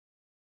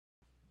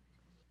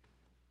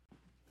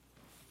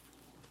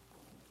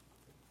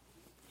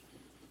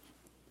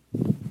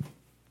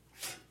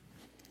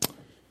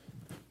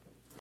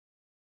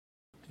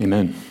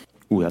Amen.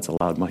 Ooh, that's a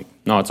loud mic.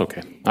 No, it's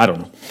okay. I don't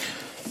know.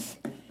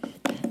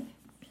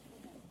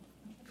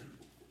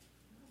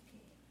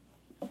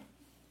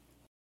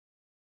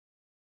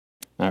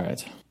 All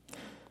right.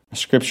 Our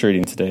scripture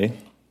reading today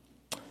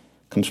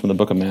comes from the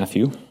book of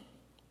Matthew.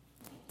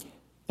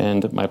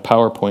 And my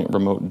PowerPoint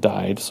remote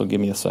died, so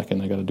give me a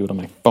second. I got to do it on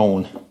my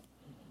phone.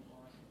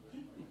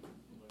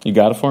 You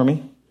got it for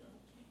me?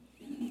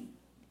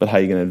 But how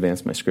are you going to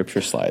advance my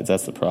scripture slides?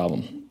 That's the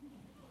problem.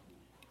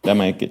 That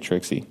might get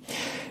tricksy.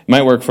 It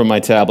might work from my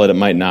tablet. It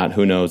might not.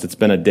 Who knows? It's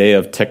been a day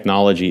of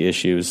technology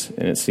issues,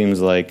 and it seems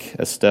like,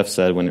 as Steph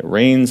said, when it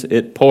rains,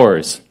 it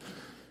pours.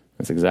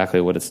 That's exactly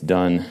what it's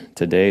done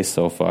today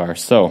so far.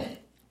 So,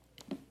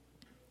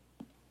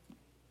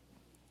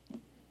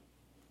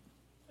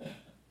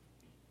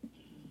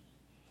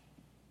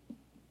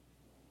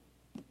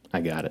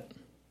 I got it.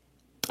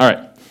 All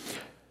right.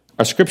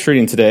 Our scripture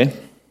reading today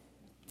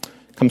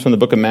comes from the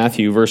book of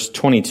Matthew, verse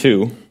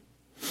 22,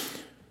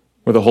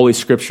 where the Holy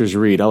Scriptures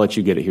read. I'll let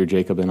you get it here,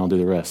 Jacob, and I'll do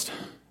the rest.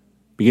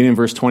 Beginning in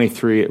verse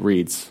 23, it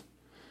reads,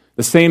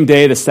 "The same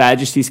day the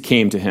Sadducees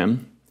came to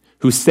him,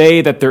 who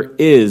say that there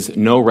is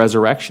no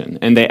resurrection.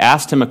 And they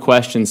asked him a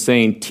question,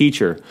 saying,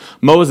 'Teacher,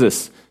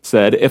 Moses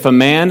said, if a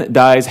man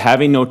dies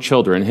having no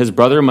children, his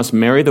brother must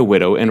marry the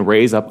widow and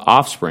raise up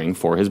offspring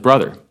for his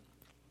brother.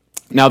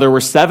 Now there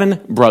were 7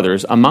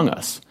 brothers among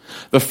us.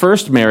 The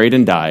first married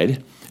and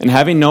died, and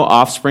having no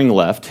offspring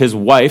left his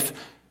wife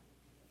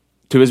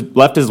to his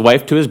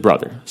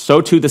brother.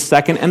 So too the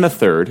second and the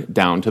third,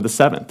 down to the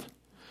 7th.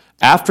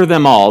 After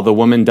them all, the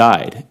woman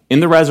died. In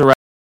the resurrection,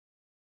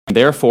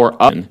 therefore,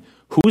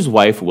 whose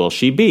wife will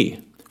she be?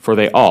 For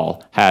they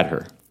all had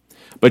her.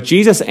 But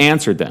Jesus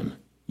answered them,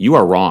 You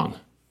are wrong,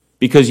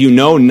 because you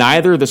know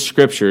neither the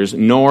Scriptures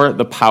nor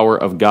the power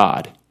of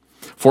God.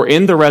 For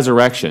in the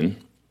resurrection,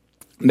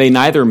 they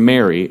neither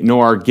marry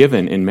nor are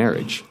given in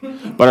marriage,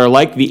 but are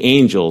like the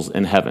angels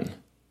in heaven.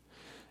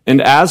 And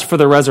as for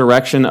the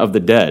resurrection of the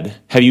dead,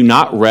 have you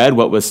not read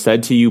what was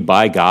said to you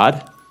by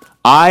God?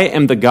 I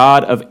am the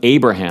God of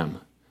Abraham,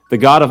 the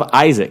God of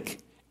Isaac,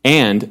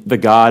 and the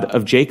God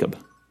of Jacob.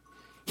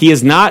 He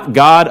is not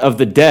God of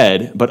the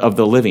dead, but of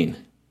the living.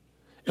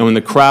 And when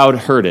the crowd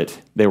heard it,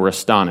 they were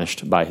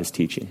astonished by his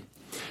teaching."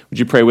 Would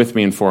you pray with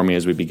me and for me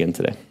as we begin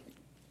today?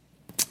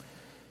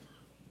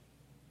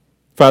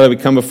 Father, we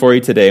come before you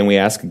today and we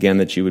ask again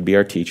that you would be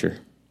our teacher,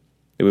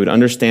 that we would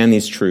understand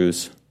these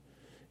truths,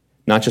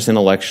 not just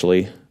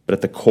intellectually, but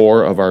at the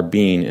core of our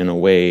being in a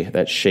way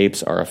that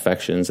shapes our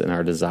affections and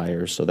our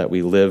desires so that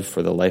we live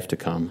for the life to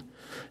come,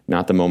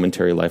 not the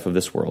momentary life of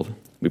this world.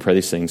 We pray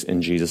these things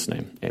in Jesus'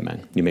 name.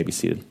 Amen. You may be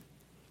seated.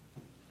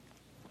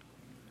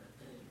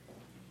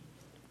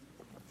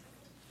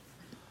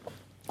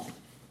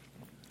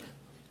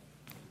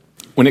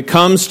 When it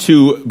comes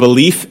to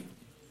belief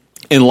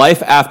in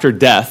life after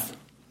death,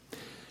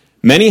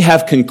 many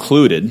have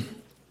concluded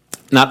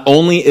not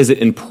only is it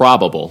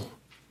improbable,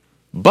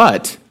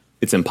 but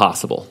it's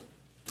impossible.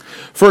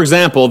 For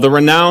example, the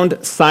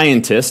renowned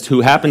scientist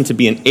who happened to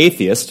be an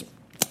atheist,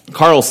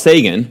 Carl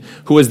Sagan,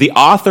 who was the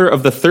author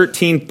of the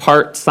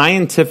 13-part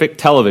scientific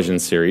television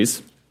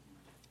series.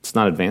 It's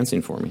not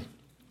advancing for me.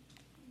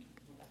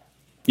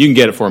 You can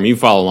get it for me. You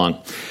follow along.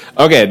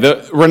 Okay,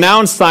 the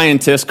renowned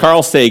scientist,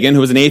 Carl Sagan,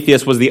 who was an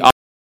atheist, was the author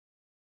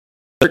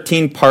of the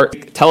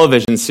 13-part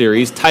television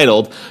series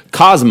titled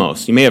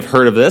Cosmos. You may have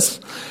heard of this.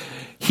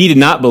 He did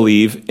not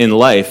believe in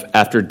life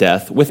after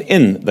death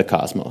within the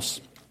cosmos.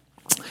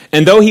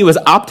 And though he was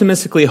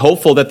optimistically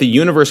hopeful that the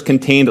universe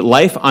contained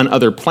life on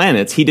other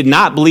planets, he did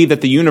not believe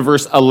that the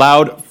universe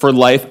allowed for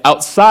life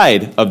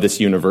outside of this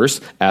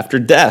universe after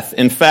death.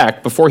 In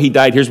fact, before he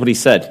died, here's what he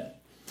said.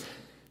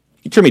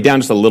 You turn me down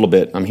just a little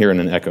bit. I'm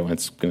hearing an echo, and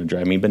it's going to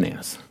drive me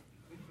bananas.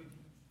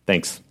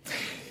 Thanks.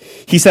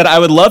 He said, "I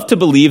would love to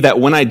believe that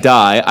when I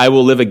die, I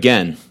will live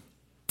again.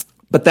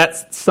 But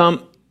that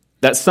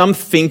some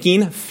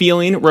thinking,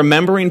 feeling,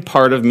 remembering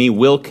part of me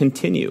will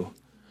continue.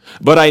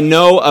 But I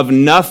know of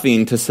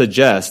nothing to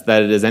suggest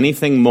that it is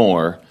anything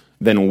more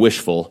than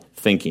wishful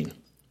thinking."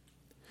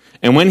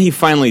 And when he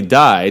finally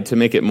died, to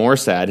make it more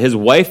sad, his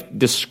wife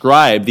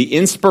described the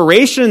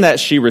inspiration that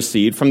she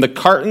received from the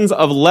cartons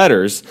of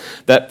letters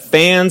that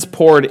fans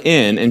poured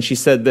in, and she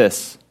said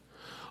this,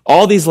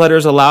 "All these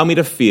letters allow me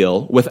to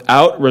feel,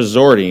 without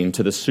resorting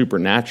to the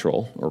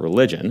supernatural or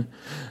religion,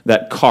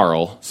 that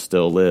Carl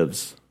still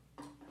lives."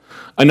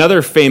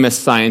 Another famous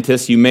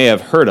scientist you may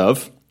have heard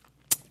of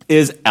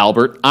is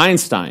Albert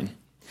Einstein.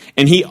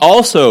 And he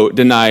also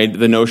denied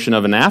the notion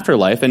of an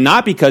afterlife, and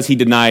not because he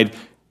denied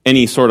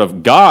any sort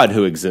of God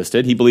who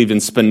existed. He believed in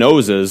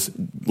Spinoza's,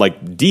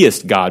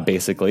 deist God,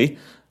 basically,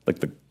 like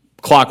the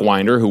clock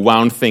winder who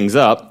wound things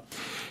up.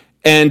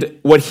 And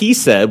what he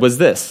said was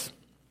this: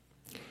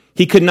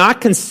 he could not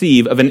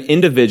conceive of an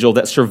individual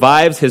that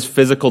survives his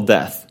physical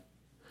death.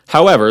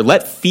 However,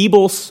 let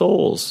feeble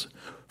souls,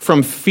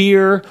 from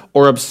fear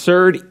or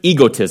absurd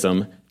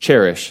egotism,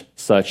 cherish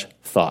such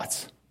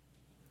thoughts.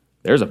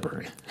 There's a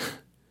burn.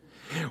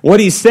 What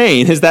he's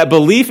saying is that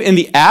belief in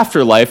the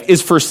afterlife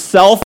is for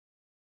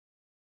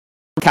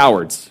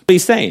cowards. What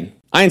he's saying.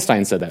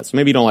 Einstein said that, so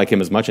maybe you don't like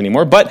him as much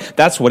anymore, but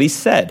that's what he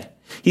said.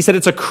 He said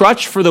it's a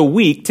crutch for the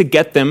weak to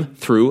get them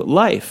through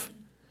life.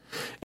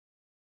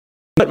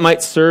 What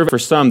might serve for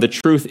some, the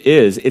truth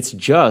is it's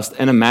just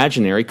an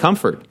imaginary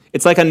comfort.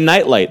 It's like a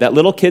nightlight that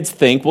little kids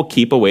think will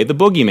keep away the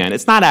boogeyman.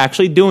 It's not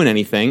actually doing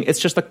anything. It's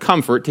just a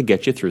comfort to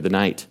get you through the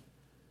night.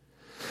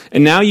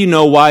 And now you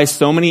know why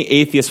so many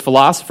atheist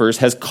philosophers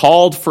has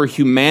called for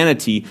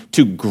humanity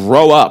to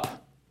grow up.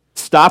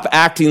 Stop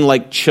acting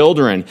like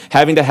children,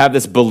 having to have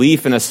this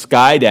belief in a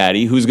sky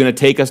daddy who's going to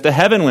take us to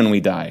heaven when we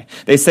die.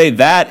 They say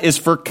that is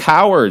for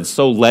cowards,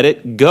 so let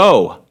it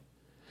go.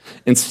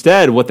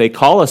 Instead, what they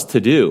call us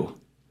to do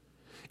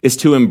is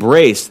to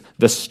embrace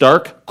the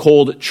stark,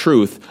 cold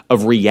truth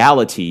of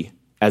reality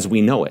as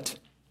we know it,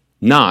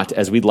 not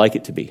as we'd like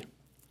it to be.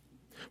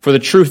 For the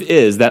truth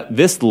is that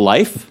this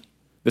life,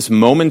 this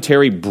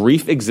momentary,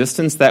 brief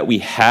existence that we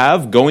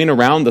have going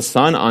around the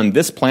sun on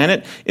this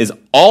planet is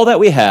all that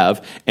we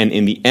have, and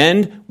in the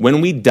end,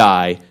 when we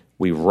die,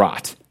 we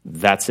rot.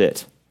 That's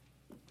it.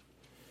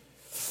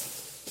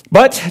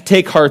 But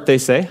take heart, they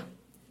say.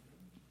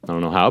 I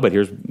don't know how, but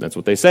that's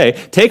what they say.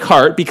 Take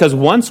heart, because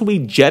once we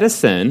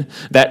jettison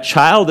that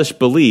childish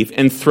belief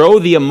and throw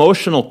the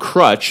emotional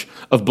crutch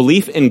of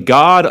belief in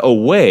God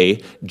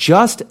away,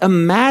 just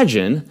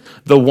imagine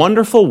the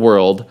wonderful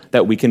world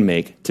that we can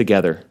make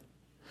together.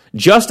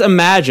 Just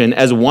imagine,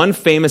 as one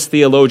famous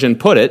theologian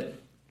put it,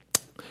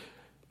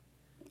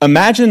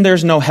 imagine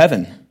there's no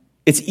heaven.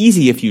 It's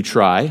easy if you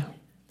try.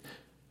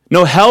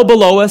 No hell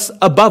below us,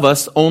 above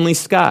us, only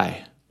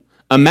sky.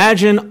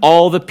 Imagine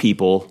all the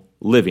people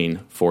living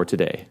for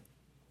today.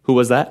 Who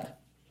was that?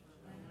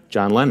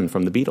 John Lennon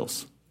from the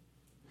Beatles.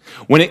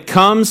 When it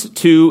comes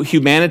to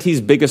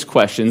humanity's biggest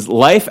questions,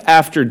 life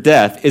after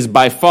death is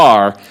by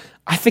far,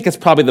 I think it's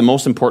probably the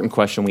most important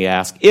question we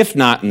ask, if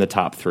not in the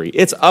top three.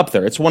 It's up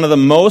there. It's one of the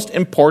most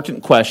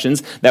important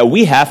questions that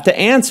we have to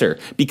answer,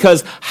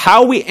 because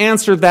how we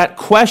answer that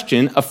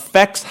question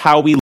affects how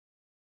we live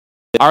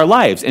our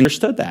lives. And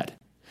understood that.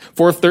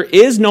 For if there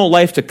is no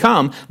life to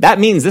come, that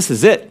means this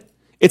is it.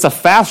 It's a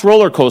fast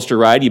roller coaster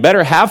ride. You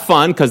better have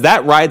fun, because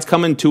that ride's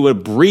coming to a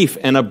brief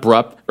and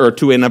abrupt, or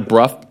to an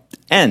abrupt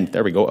end.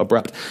 There we go,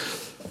 abrupt.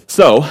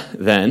 So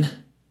then,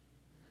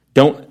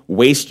 don't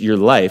waste your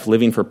life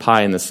living for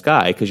pie in the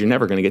sky, because you're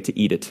never going to get to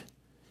eat it.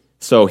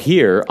 So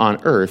here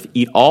on earth,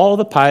 eat all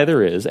the pie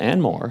there is and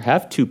more.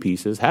 Have 2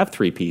 pieces, have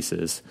 3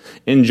 pieces.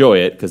 Enjoy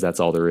it, because that's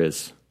all there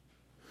is.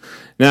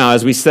 Now,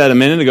 as we said a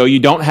minute ago, you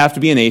don't have to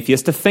be an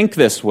atheist to think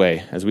this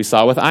way, as we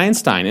saw with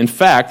Einstein. In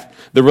fact,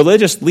 the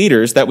religious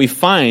leaders that we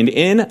find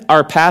in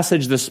our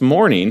passage this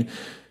morning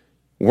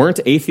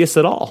weren't atheists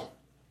at all.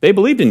 They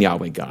believed in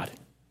Yahweh God.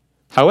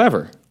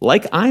 However,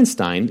 like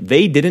Einstein,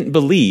 they didn't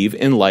believe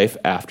in life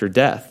after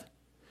death.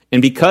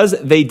 And because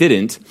they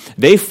didn't,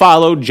 they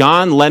followed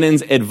John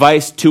Lennon's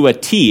advice to a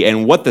T.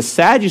 And what the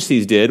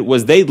Sadducees did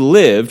was they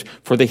lived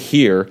for the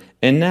here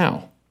and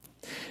now.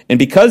 And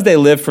because they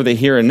lived for the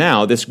here and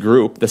now, this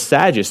group, the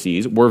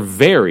Sadducees, were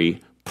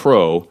very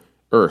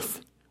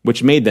pro-earth,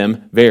 which made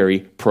them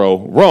very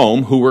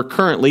pro-Rome, who were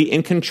currently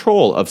in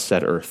control of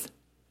said earth.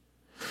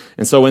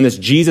 And so when this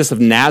Jesus of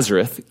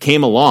Nazareth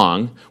came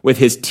along with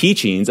his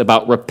teachings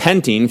about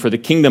repenting for the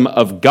kingdom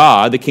of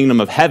God, the kingdom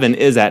of heaven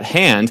is at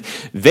hand,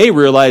 they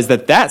realized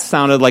that that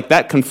sounded like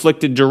that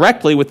conflicted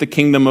directly with the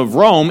kingdom of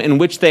Rome, in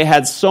which they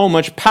had so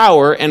much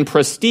power and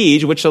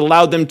prestige, which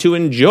allowed them to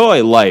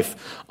enjoy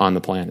life on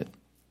the planet.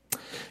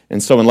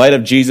 And so in light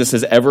of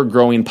Jesus'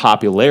 ever-growing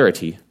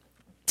popularity,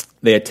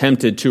 they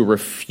attempted to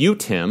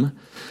refute him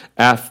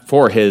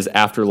for his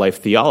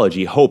afterlife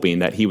theology, hoping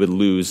that he would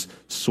lose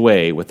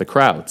sway with the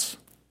crowds.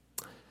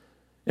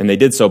 And they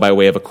did so by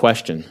way of a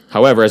question.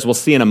 However, as we'll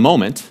see in a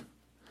moment,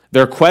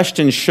 their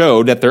question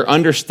showed that their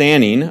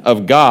understanding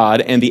of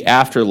God and the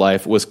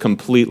afterlife was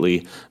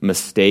completely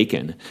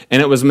mistaken.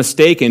 And it was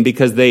mistaken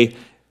because they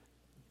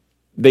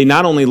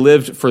not only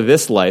lived for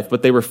this life,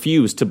 but they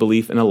refused to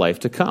believe in a life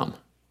to come.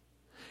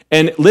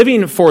 And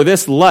living for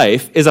this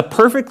life is a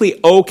perfectly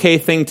okay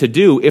thing to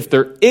do if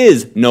there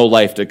is no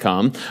life to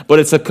come, but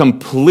it's a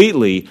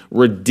completely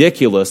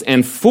ridiculous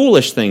and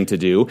foolish thing to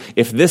do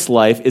if this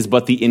life is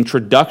but the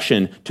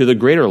introduction to the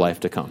greater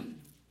life to come.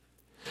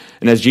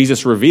 And as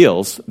Jesus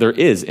reveals, there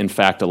is, in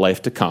fact, a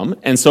life to come.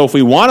 And so if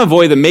we want to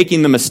avoid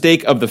making the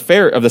mistake of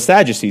the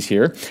Sadducees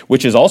here,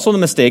 which is also the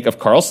mistake of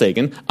Carl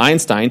Sagan,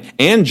 Einstein,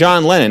 and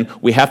John Lennon,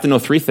 we have to know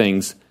 3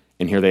 things,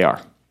 and here they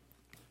are.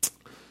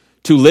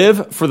 To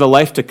live for the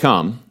life to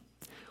come,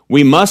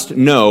 we must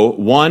know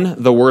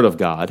 1, the Word of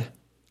God,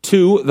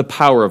 2, the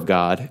power of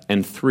God,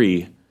 and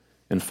 3,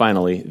 and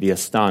finally, the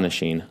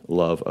astonishing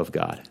love of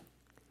God.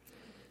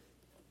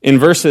 In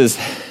verses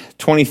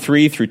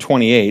 23 through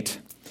 28,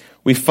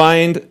 we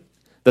find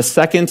the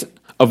second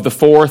of the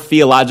 4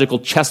 theological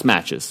chess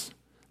matches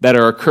that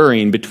are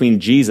occurring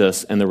between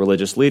Jesus and the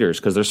religious leaders,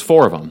 because there's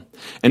 4 of them.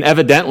 And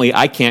evidently,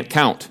 I can't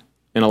count.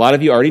 And a lot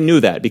of you already knew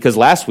that, because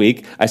last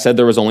week I said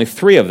there was only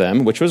 3 of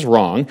them, which was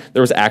wrong.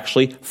 There was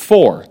actually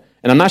 4.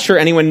 And I'm not sure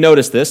anyone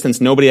noticed this, since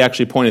nobody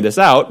actually pointed this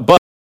out, but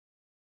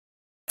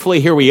Hopefully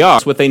here we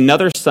are with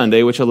another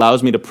Sunday which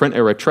allows me to print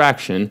a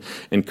retraction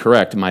and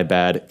correct my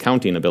bad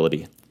counting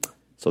ability.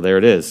 So there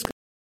it is.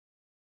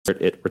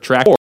 It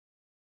retracts.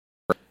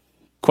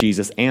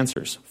 Jesus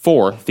answers.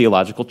 4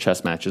 theological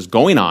chess matches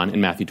going on in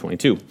Matthew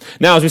 22.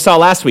 Now, as we saw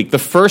last week, the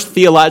first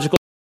theological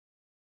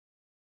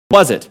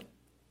was it?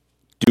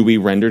 Do we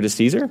render to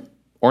Caesar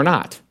or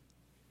not?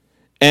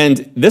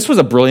 And this was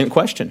a brilliant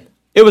question.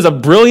 It was a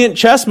brilliant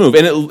chess move,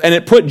 and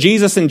it put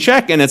Jesus in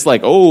check, and it's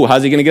like, oh,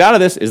 how's he going to get out of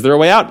this? Is there a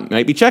way out?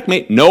 Might be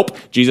checkmate. Nope.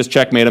 Jesus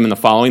checkmated him in the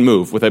following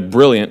move with a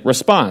brilliant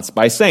response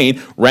by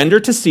saying, render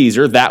to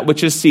Caesar that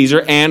which is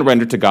Caesar, and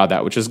render to God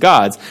that which is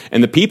God's.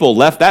 And the people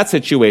left that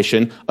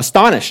situation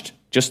astonished,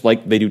 just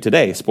like they do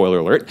today, spoiler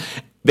alert.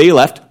 They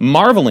left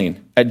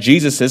marveling at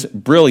Jesus'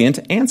 brilliant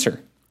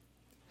answer.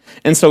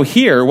 And so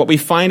here, what we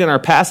find in our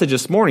passage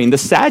this morning, the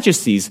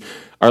Sadducees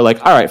are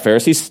like, all right,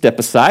 Pharisees, step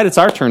aside. It's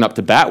our turn up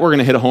to bat. We're going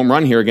to hit a home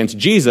run here against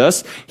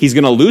Jesus. He's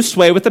going to lose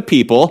sway with the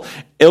people.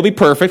 It'll be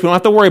perfect. We don't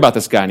have to worry about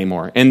this guy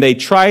anymore. And they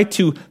try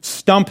to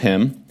stump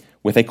him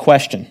with a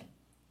question.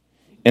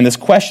 And this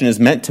question is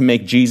meant to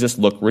make Jesus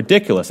look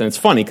ridiculous. And it's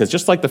funny because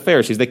just like the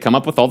Pharisees, they come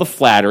up with all the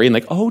flattery and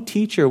like, oh,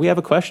 teacher, we have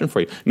a question for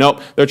you.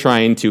 Nope, they're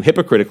trying to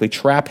hypocritically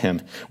trap him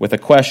with a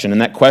question.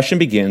 And that question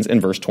begins in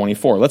verse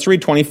 24. Let's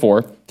read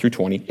 24 through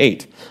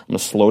 28. I'm going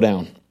to slow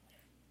down.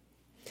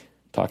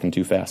 Talking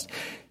too fast.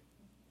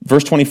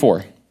 Verse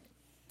 24.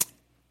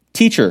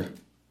 Teacher,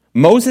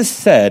 Moses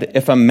said,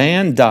 if a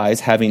man dies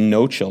having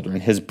no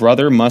children, his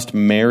brother must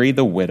marry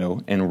the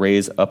widow and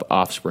raise up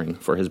offspring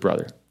for his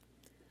brother.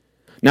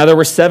 Now there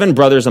were 7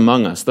 brothers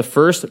among us. The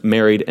first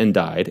married and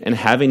died, and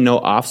having no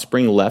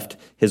offspring left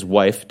his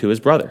wife to his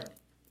brother.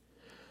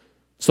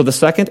 So the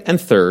second and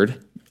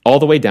third, all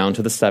the way down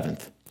to the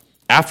 7th.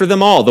 After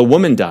them all, the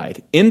woman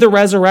died. In the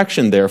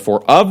resurrection,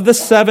 therefore, of the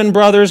 7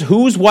 brothers,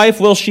 whose wife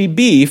will she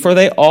be? For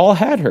they all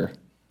had her.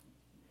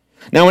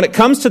 Now, when it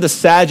comes to the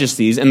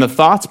Sadducees and the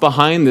thoughts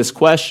behind this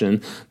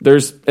question,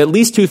 there's at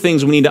least 2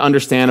 things we need to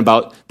understand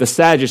about the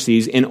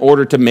Sadducees in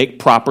order to make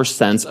proper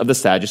sense of the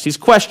Sadducees'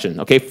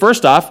 question. Okay,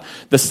 first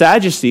off, the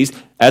Sadducees,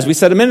 as we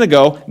said a minute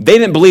ago, they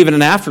didn't believe in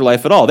an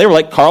afterlife at all. They were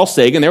like Carl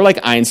Sagan, they were like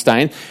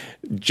Einstein,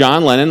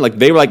 John Lennon, like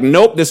they were like,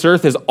 nope, this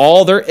earth is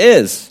all there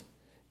is.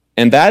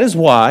 And that is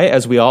why,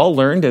 as we all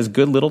learned as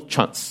good little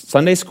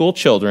Sunday school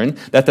children,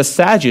 that the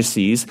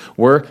Sadducees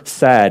were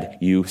sad,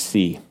 you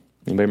see.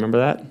 Anybody remember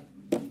that?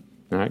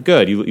 All right,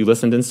 good. You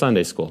listened in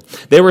Sunday school.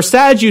 They were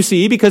sad, you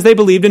see, because they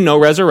believed in no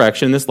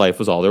resurrection. This life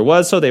was all there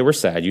was, so they were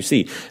sad, you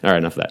see. All right,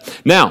 enough of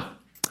that. Now,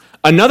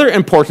 another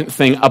important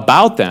thing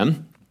about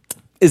them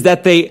is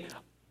that they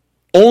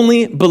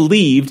only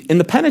believed in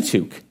the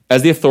Pentateuch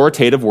as the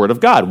authoritative word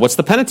of God. What's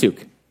the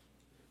Pentateuch?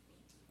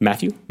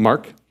 Matthew,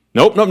 Mark?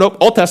 Nope.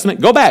 Old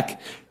Testament. Go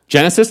back.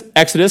 Genesis,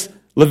 Exodus,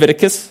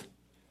 Leviticus,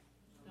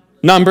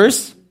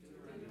 Numbers,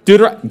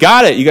 Deuteronomy.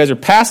 Got it. You guys are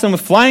passing with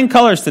flying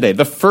colors today.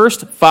 The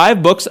first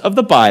 5 books of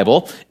the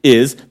Bible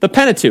is the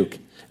Pentateuch.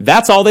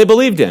 That's all they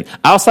believed in.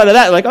 Outside of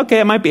that, like,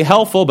 okay, it might be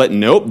helpful, but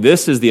nope,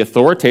 this is the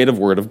authoritative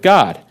word of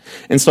God.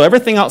 And so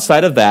everything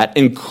outside of that,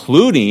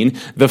 including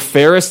the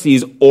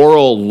Pharisees'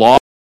 oral law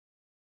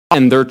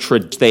and their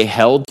tradition they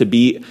held to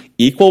be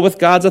equal with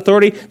God's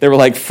authority, they were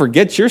like,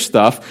 forget your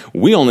stuff,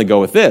 we only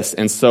go with this.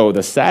 And so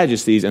the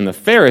Sadducees and the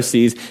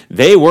Pharisees,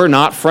 they were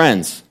not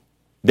friends.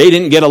 They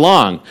didn't get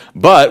along.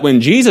 But when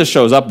Jesus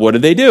shows up, what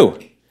did they do?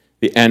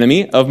 The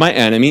enemy of my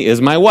enemy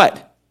is my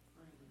what?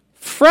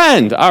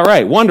 Friend. All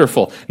right,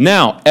 wonderful.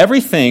 Now,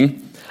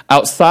 everything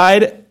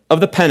outside of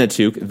the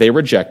Pentateuch, they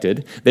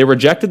rejected. They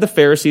rejected the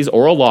Pharisees'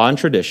 oral law and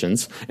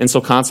traditions, and so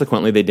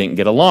consequently they didn't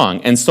get along.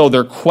 And so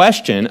their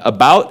question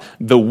about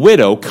the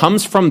widow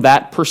comes from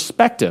that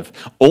perspective.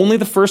 Only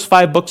the first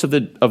 5 books of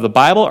the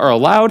Bible are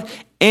allowed,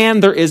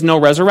 and there is no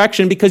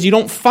resurrection because you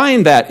don't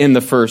find that in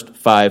the first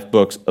 5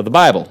 books of the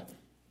Bible.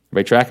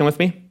 Everybody tracking with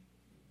me?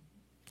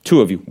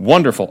 2 of you.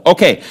 Wonderful.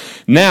 Okay,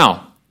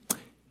 now,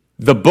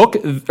 the book,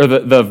 or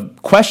the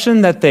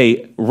question that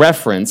they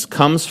reference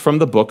comes from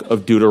the book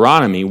of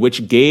Deuteronomy,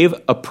 which gave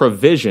a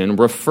provision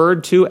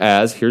referred to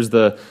as, here's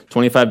the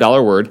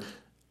 $25 word,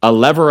 a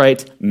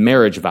Levirate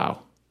marriage vow.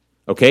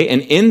 Okay,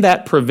 and in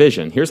that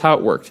provision, here's how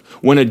it worked.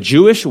 When a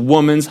Jewish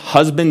woman's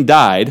husband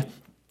died,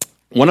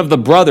 one of the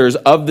brothers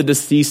of the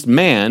deceased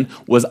man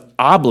was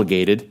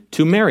obligated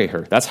to marry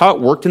her. That's how it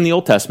worked in the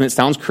Old Testament. It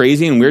sounds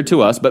crazy and weird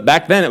to us, but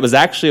back then it was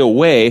actually a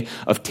way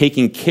of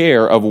taking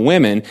care of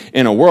women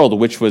in a world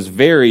which was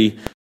very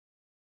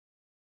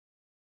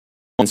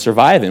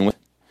surviving.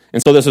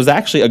 And so this was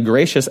actually a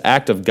gracious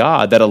act of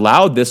God that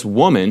allowed this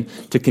woman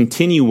to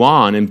continue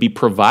on and be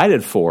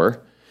provided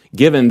for,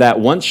 given that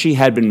once she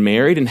had been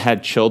married and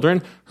had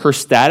children, her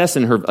status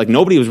and her, like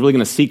nobody was really going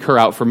to seek her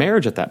out for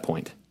marriage at that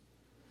point.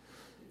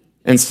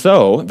 And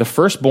so the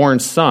firstborn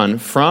son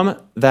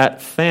from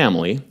that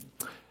family,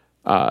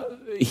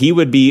 he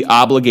would be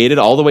obligated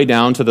all the way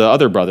down to the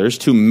other brothers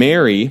to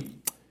marry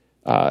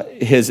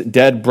his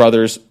dead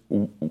brother's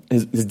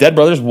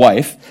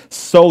wife,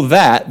 so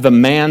that the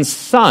man's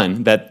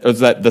son, that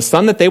the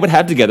son that they would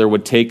have together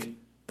would take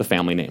the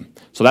family name.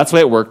 So that's the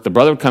way it worked. The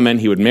brother would come in,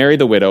 he would marry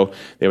the widow,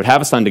 they would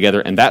have a son together,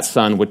 and that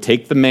son would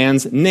take the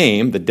man's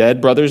name, the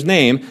dead brother's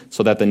name,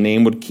 so that the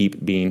name would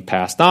keep being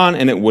passed on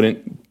and it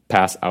wouldn't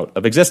pass out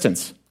of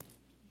existence.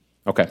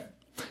 Okay,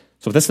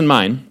 so with this in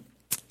mind,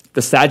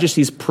 the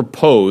Sadducees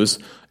propose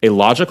a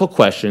logical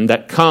question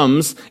that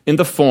comes in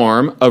the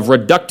form of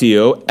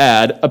reductio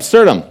ad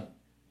absurdum.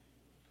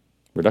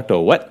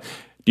 Reductio what?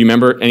 Do you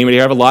remember, anybody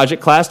have a logic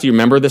class? Do you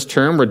remember this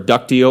term,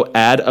 reductio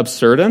ad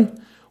absurdum?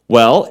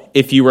 Well,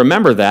 if you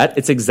remember that,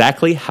 it's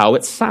exactly how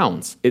it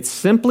sounds. It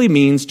simply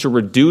means to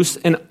reduce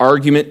an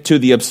argument to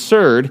the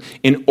absurd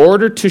in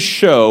order to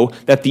show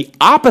that the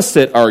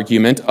opposite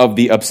argument of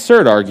the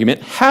absurd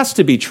argument has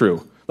to be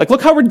true. Like,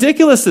 look how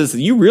ridiculous this is.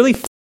 You really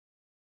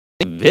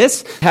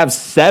this? Have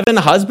 7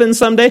 husbands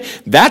someday?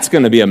 That's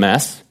going to be a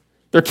mess.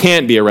 There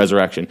can't be a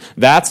resurrection.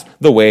 That's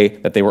the way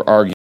that they were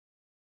arguing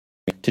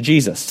to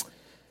Jesus.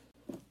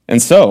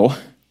 And so,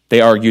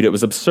 they argued it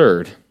was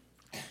absurd.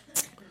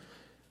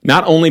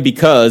 Not only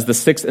because the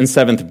 6th and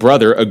 7th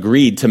brother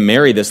agreed to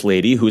marry this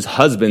lady whose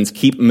husbands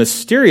keep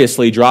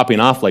mysteriously dropping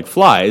off like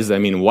flies. I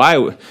mean,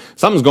 why?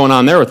 Something's going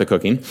on there with the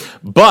cooking.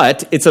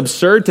 But it's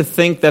absurd to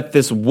think that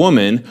this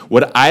woman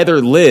would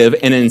either live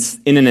in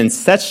an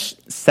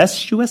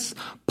incestuous,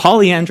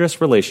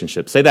 polyandrous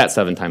relationship. Say that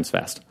 7 times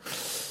fast.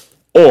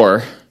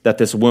 Or that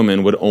this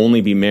woman would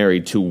only be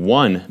married to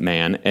one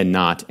man and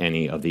not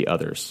any of the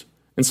others.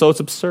 And so it's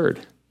absurd.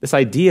 This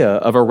idea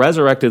of a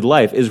resurrected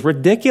life is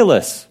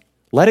ridiculous.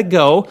 Let it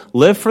go,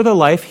 live for the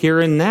life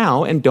here and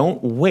now, and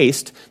don't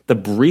waste the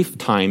brief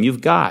time you've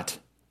got.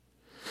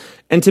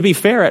 And to be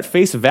fair, at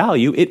face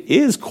value, it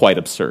is quite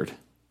absurd.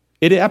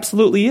 It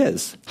absolutely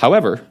is.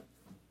 However,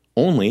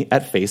 only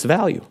at face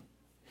value.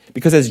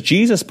 Because as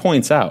Jesus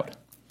points out,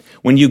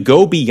 when you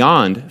go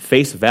beyond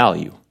face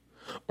value,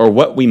 or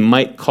what we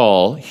might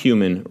call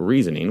human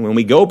reasoning, when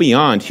we go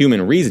beyond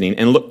human reasoning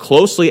and look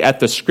closely at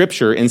the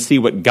Scripture and see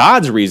what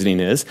God's reasoning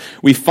is,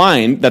 we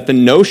find that the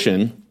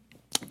notion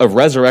of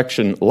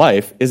resurrection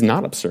life is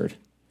not absurd.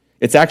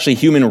 It's actually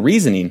human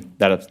reasoning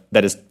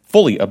that is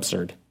fully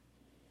absurd.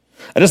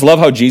 I just love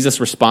how Jesus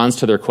responds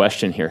to their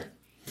question here.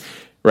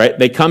 Right?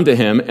 They come to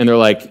him and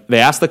they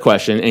ask the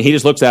question and he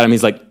just looks at them.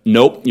 He's like,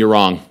 nope, you're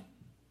wrong.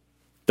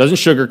 Doesn't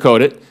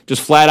sugarcoat it.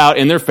 Just flat out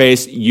in their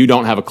face, you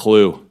don't have a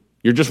clue.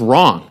 You're just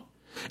wrong.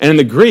 And in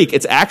the Greek,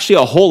 it's actually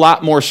a whole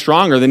lot more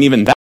stronger than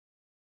even that.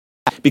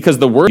 Because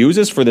the word he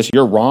uses for this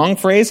you're wrong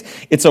phrase,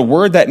 it's a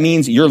word that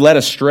means you're led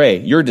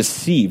astray, you're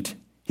deceived.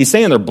 He's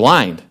saying they're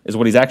blind, is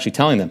what he's actually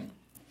telling them,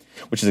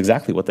 which is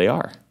exactly what they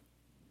are.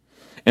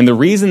 And the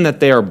reason that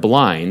they are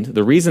blind,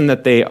 the reason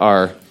that they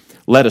are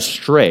led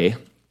astray,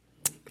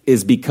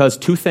 is because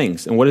 2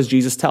 things. And what does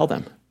Jesus tell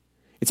them?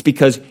 It's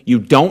because you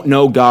don't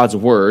know God's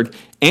word,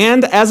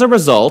 and as a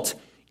result,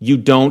 you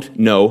don't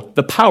know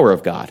the power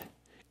of God.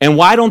 And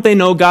why don't they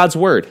know God's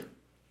word?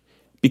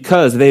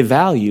 Because they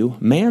value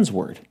man's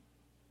word.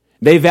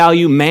 They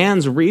value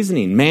man's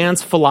reasoning,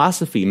 man's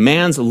philosophy,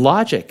 man's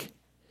logic.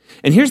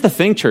 And here's the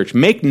thing, church,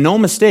 make no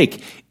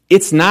mistake,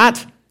 it's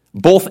not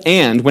both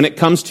and when it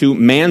comes to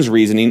man's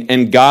reasoning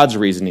and God's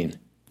reasoning.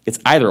 It's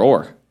either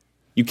or.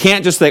 You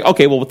can't just say,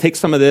 okay, well, we'll take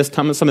some of this,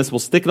 we'll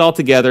stick it all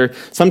together.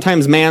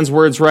 Sometimes man's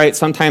word's right,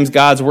 sometimes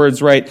God's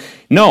word's right.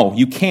 No,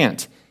 you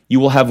can't. You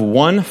will have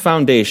one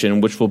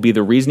foundation, which will be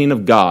the reasoning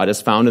of God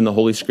as found in the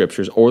Holy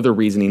Scriptures, or the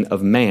reasoning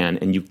of man,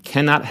 and you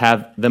cannot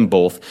have them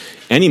both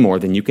any more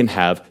than you can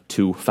have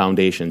 2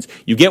 foundations.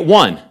 You get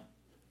one,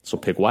 so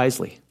pick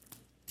wisely.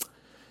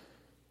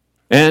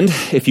 And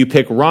if you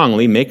pick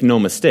wrongly, make no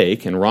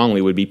mistake, and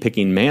wrongly would be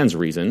picking man's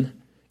reason,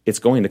 it's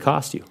going to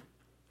cost you.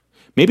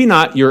 Maybe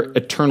not your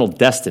eternal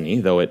destiny,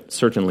 though it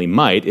certainly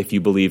might if you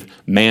believe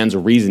man's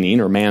reasoning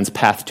or man's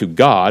path to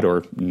God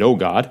or no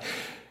God.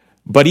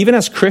 But even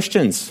as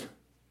Christians,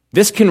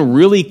 this can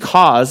really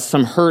cause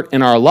some hurt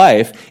in our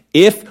life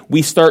if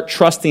we start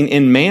trusting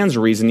in man's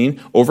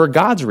reasoning over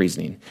God's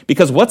reasoning.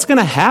 Because what's going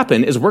to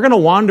happen is we're going to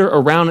wander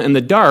around in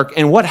the dark,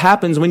 and what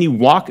happens when you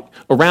walk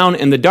around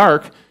in the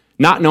dark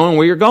not knowing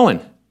where you're going?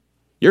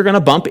 You're going to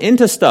bump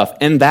into stuff,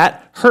 and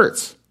that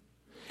hurts.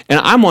 And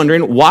I'm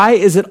wondering, why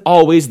is it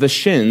always the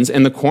shins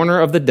in the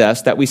corner of the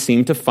desk that we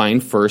seem to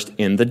find first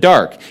in the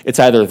dark? It's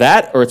either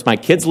that or it's my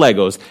kids'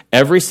 Legos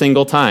every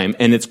single time,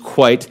 and it's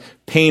quite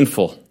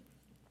painful.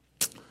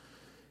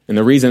 And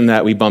the reason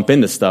that we bump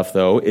into stuff,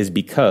 though, is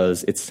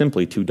because it's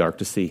simply too dark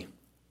to see.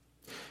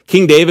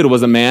 King David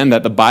was a man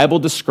that the Bible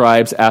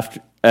describes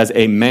as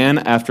a man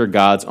after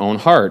God's own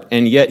heart,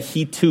 and yet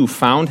he too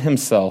found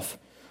himself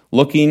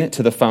looking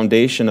to the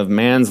foundation of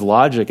man's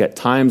logic at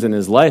times in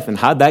his life. And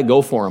how'd that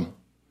go for him?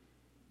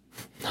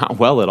 Not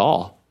well at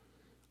all.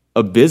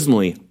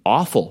 Abysmally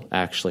awful,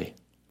 actually.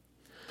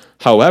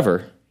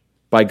 However,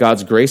 by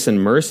God's grace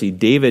and mercy,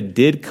 David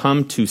did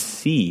come to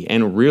see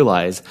and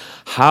realize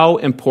how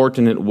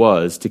important it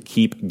was to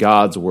keep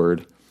God's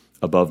word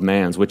above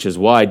man's, which is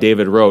why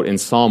David wrote in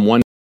Psalm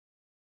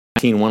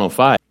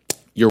 119:105,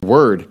 "Your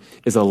word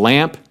is a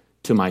lamp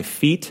to my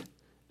feet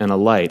and a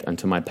light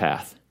unto my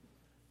path."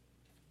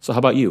 So how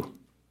about you?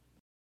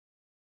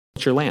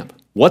 What's your lamp?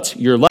 What's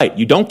your light?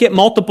 You don't get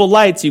multiple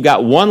lights. You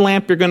got one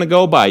lamp you're going to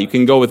go by. You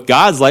can go with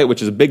God's light,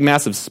 which is a big,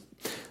 massive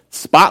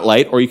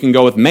spotlight, or you can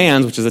go with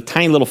man's, which is a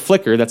tiny little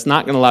flicker that's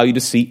not going to allow you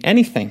to see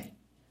anything.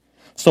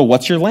 So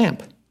what's your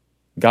lamp?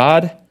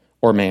 God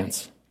or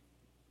man's?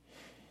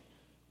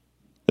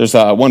 There's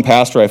one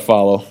pastor I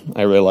follow.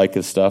 I really like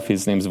his stuff.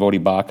 His name's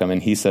Vodi Bakum,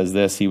 and he says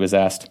this. He was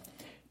asked,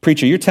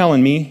 "Preacher, you're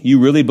telling me you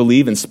really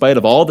believe, in spite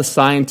of all the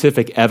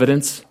scientific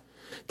evidence,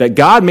 that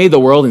God made the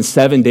world in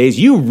 7 days?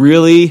 You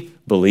really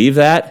believe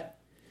that?"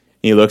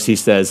 And he looks, he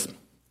says,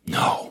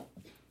 "No,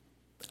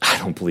 I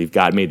don't believe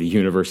God made the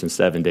universe in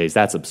 7 days.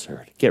 That's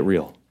absurd. Get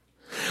real.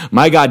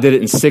 My God did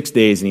it in 6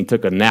 days, and he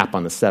took a nap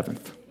on the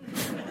seventh."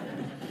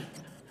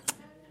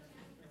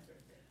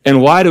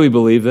 And why do we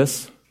believe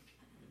this?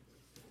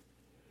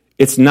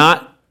 It's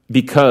not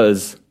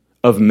because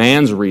of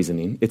man's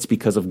reasoning. It's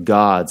because of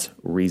God's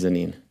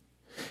reasoning.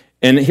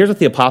 And here's what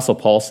the Apostle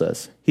Paul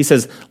says. He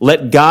says,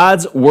 "Let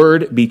God's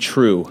word be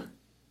true,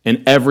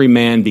 and every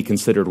man be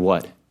considered"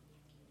 what?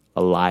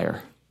 A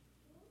liar.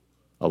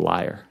 A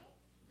liar.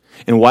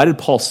 And why did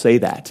Paul say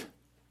that?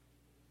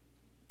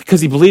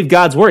 Because he believed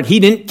God's word. He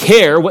didn't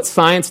care what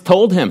science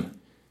told him.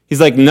 He's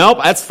like, nope,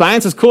 that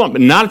science is cool,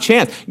 but not a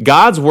chance.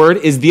 God's word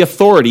is the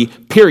authority,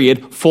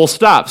 period, full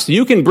stop. So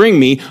you can bring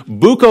me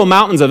buco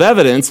mountains of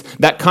evidence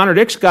that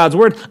contradicts God's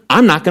word.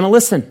 I'm not going to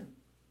listen,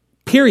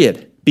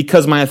 period,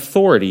 because my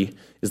authority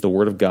is the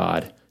word of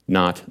God,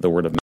 not the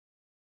word of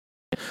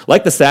man.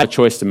 Like the sad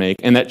choice to make,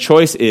 and that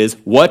choice is,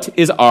 what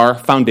is our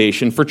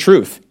foundation for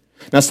truth?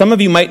 Now, some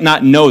of you might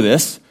not know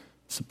this.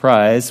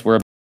 Surprise, we're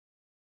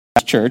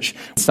a church.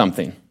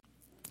 Something.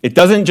 It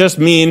doesn't just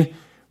mean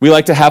we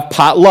like to have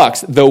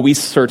potlucks, though we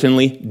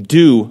certainly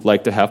do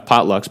like to have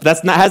potlucks. But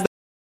has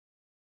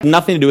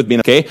nothing to do with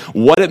being okay.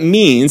 What it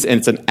means, and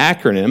it's an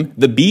acronym,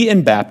 the B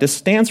in Baptist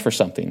stands for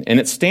something.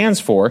 And it stands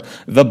for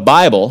the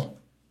Bible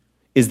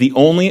is the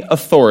only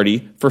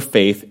authority for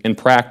faith and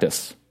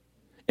practice.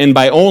 And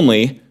by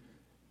only,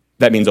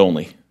 that means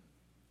only.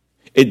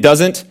 It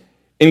doesn't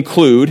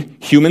include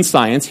human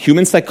science,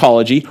 human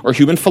psychology, or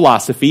human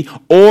philosophy,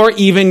 or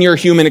even your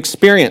human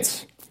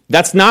experience.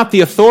 That's not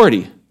the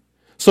authority.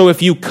 So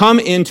if you come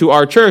into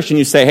our church and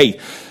you say, "Hey,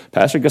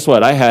 Pastor, guess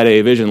what? I had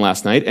a vision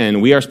last night,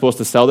 and we are supposed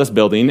to sell this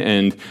building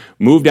and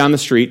move down the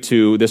street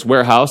to this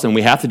warehouse, and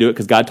we have to do it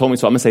because God told me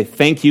so." I'm going to say,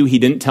 "Thank you. He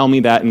didn't tell me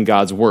that in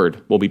God's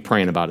word." We'll be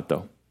praying about it,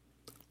 though.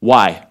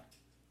 Why?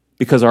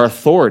 Because our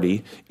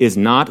authority is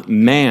not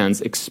man's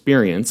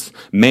experience,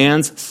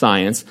 man's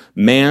science,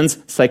 man's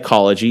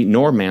psychology,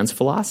 nor man's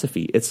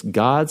philosophy. It's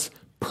God's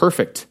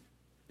perfect,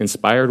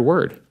 inspired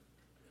word,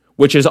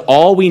 which is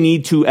all we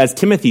need to, as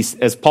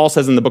Paul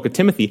says in the book of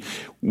Timothy,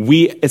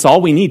 it's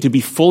all we need to be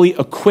fully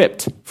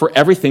equipped for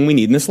everything we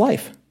need in this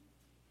life.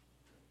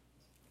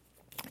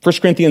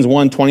 1 Corinthians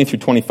 1, 20 through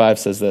 25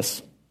 says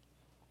this.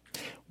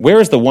 "Where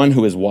is the one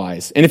who is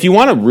wise?" And if you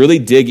want to really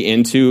dig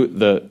into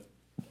the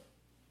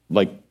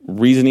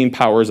reasoning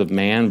powers of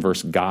man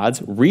versus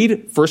God's,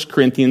 read 1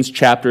 Corinthians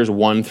chapters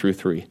 1 through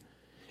 3.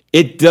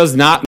 It does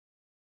not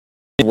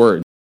mean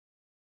words.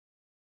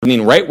 I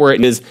mean, right where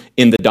it is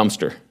in the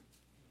dumpster,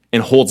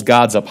 and holds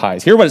God's up high.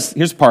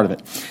 Here's part of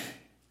it.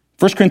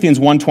 1 Corinthians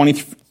 1, 20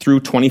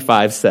 through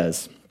 25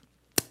 says,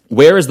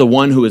 "Where is the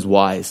one who is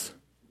wise?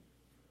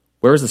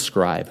 Where is the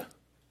scribe?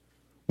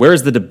 Where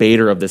is the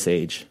debater of this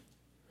age?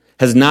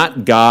 Has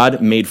not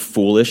God made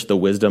foolish the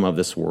wisdom of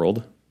this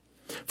world?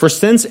 For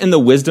since in the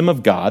wisdom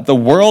of God, the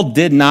world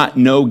did not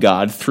know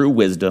God through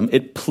wisdom,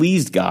 it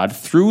pleased God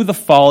through the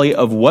folly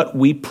of what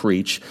we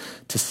preach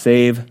to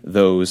save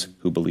those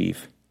who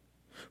believe.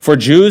 For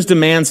Jews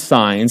demand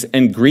signs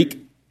and Greek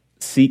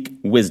seek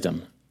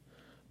wisdom,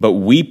 but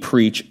we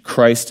preach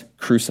Christ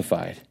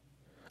crucified,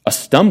 a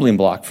stumbling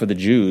block for the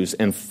Jews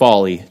and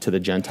folly to the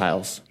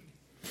Gentiles.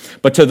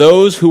 But to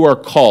those who are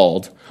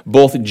called,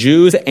 both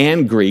Jews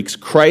and Greeks,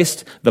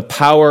 Christ, the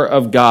power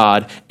of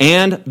God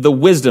and the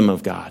wisdom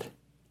of God.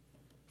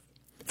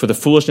 For the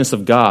foolishness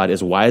of God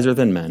is wiser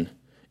than men,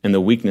 and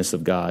the weakness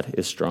of God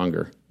is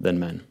stronger than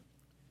men."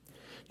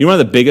 You know one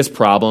of the biggest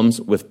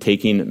problems with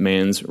taking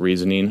man's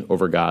reasoning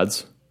over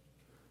God's?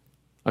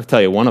 I'll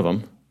tell you one of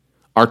them.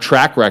 Our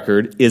track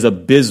record is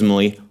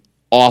abysmally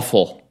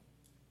awful.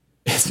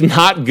 It's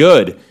not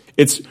good.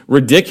 It's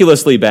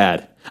ridiculously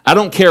bad. I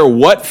don't care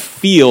what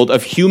field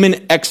of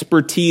human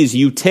expertise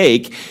you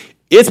take,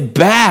 it's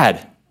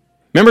bad.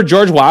 Remember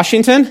George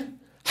Washington?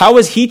 How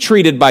was he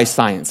treated by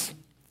science?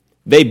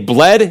 They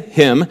bled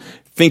him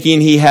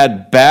thinking he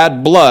had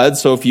bad blood,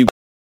 so if you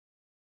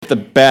get the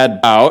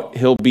bad out,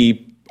 he'll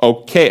be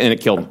okay, and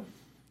it killed him.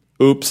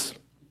 Oops.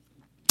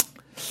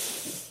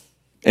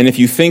 And if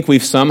you think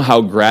we've somehow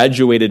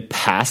graduated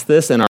past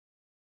this in our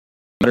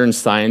modern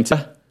science,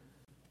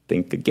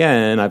 think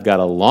again. I've got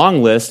a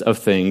long list of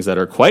things that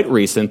are quite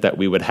recent that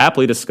we would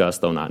happily discuss,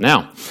 though not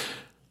now.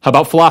 How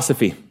about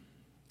philosophy?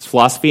 Is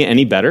philosophy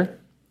any better?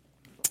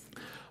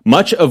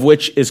 Much of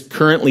which is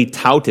currently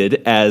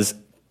touted as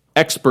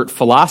expert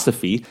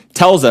philosophy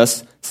tells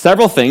us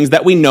several things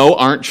that we know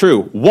aren't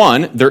true.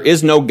 One, there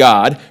is no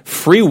God.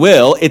 Free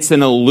will, it's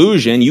an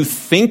illusion. You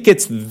think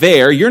it's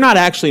there. You're not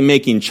actually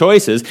making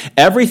choices.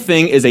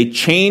 Everything is a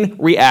chain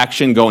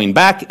reaction going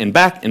back and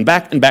back and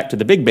back and back to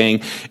the Big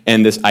Bang.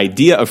 And this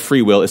idea of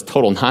free will is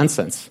total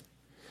nonsense.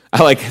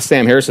 I like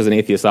Sam Harris as an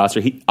atheist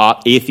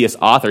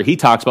author. He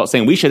talks about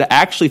saying we should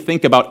actually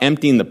think about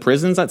emptying the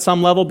prisons at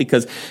some level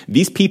because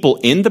these people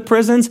in the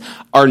prisons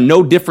are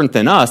no different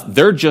than us.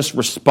 They're just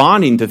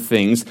responding to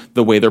things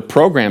the way they're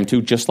programmed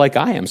to, just like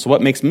I am. So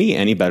what makes me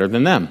any better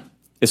than them?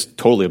 It's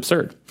totally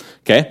absurd.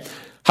 Okay?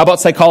 How about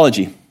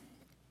psychology?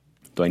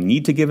 Do I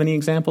need to give any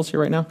examples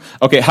here right now?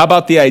 Okay, how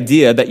about the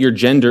idea that your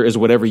gender is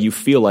whatever you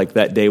feel like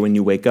that day when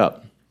you wake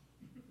up?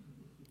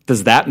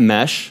 Does that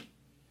mesh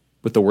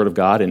with the Word of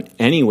God in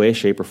any way,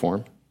 shape, or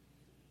form?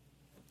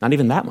 Not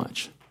even that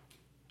much.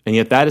 And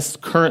yet that is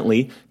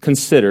currently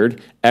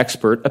considered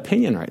expert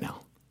opinion right now.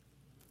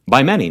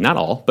 By many, not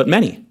all, but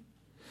many.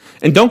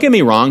 And don't get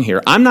me wrong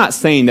here. I'm not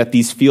saying that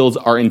these fields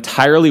are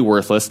entirely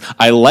worthless.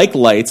 I like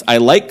lights. I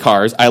like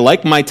cars. I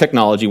like my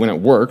technology when it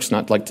works,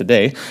 not like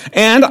today.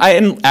 And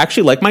I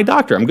actually like my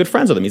doctor. I'm good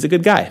friends with him. He's a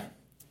good guy.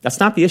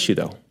 That's not the issue,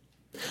 though.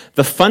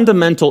 The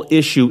fundamental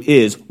issue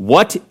is,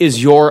 what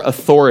is your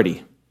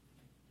authority?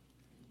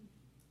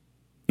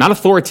 Not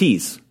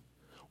authorities.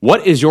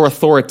 What is your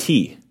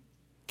authority?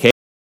 Okay?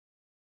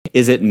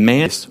 Is it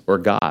man's or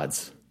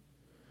God's?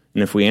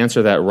 And if we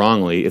answer that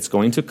wrongly, it's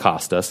going to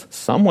cost us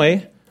some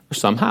way or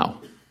somehow.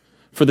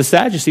 For the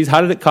Sadducees,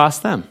 how did it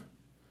cost them?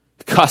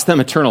 It cost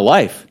them eternal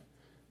life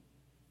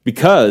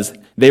because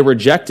they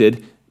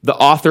rejected the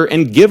author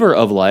and giver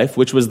of life,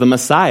 which was the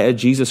Messiah,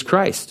 Jesus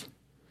Christ.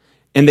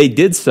 And they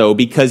did so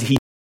because he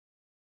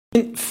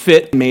didn't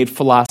fit made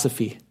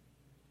philosophy.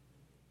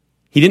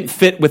 He didn't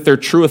fit with their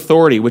true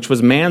authority, which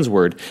was man's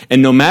word.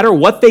 And no matter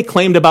what they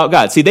claimed about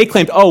God, see, they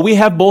claimed, we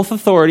have both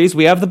authorities.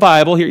 We have the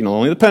Bible here,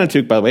 only the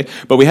Pentateuch, by the way,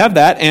 but we have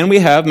that and we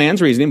have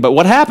man's reasoning. But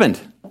what happened?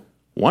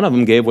 One of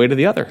them gave way to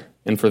the other.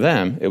 And for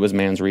them, it was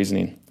man's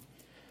reasoning.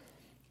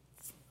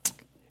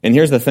 And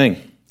here's the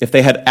thing. If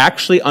they had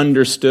actually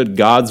understood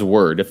God's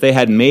word, if they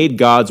had made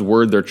God's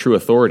word their true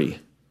authority,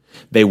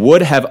 they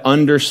would have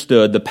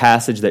understood the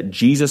passage that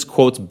Jesus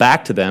quotes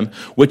back to them,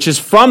 which is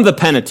from the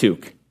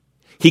Pentateuch.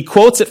 He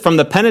quotes it from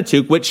the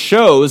Pentateuch, which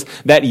shows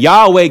that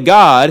Yahweh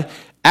God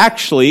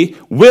actually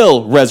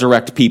will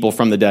resurrect people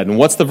from the dead. And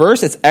what's the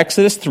verse? It's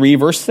Exodus 3,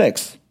 verse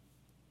 6.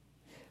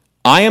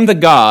 I am the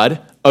God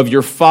of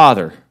your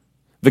father,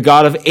 the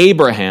God of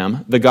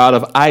Abraham, the God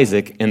of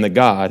Isaac, and the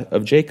God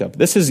of Jacob.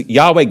 This is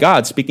Yahweh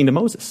God speaking to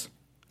Moses.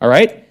 All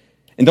right?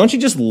 And don't you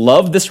just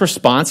love this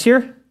response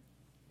here?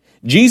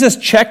 Jesus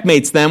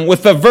checkmates them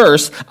with a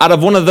verse out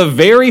of one of the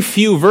very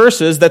few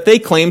verses that they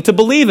claim to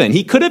believe in.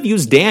 He could have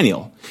used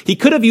Daniel. He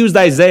could have used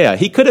Isaiah.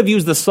 He could have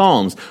used the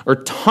Psalms or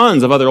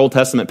tons of other Old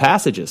Testament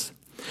passages.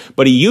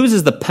 But he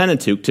uses the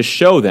Pentateuch to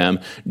show them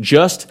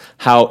just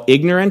how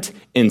ignorant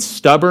and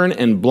stubborn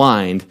and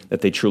blind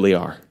that they truly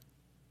are.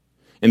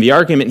 And the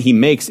argument he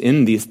makes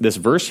in this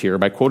verse here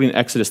by quoting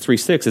Exodus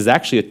 3:6 is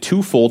actually a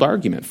twofold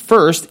argument.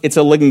 First, it's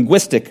a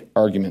linguistic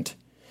argument,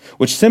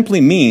 which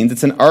simply means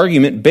it's an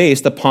argument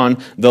based upon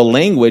the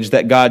language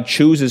that God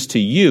chooses to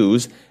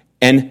use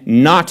and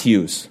not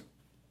use.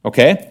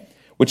 Okay?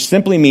 Which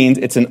simply means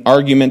it's an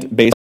argument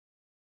based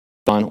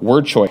on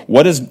word choice.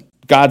 What does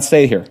God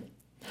say here?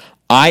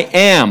 I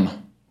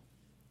am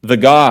the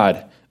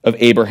God of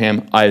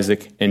Abraham,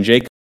 Isaac, and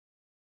Jacob.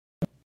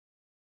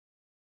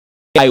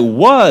 I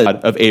was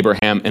God of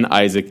Abraham and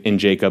Isaac and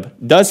Jacob.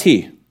 Does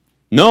he?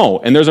 No,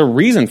 and there's a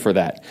reason for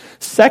that.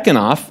 Second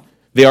off,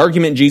 the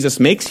argument Jesus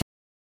makes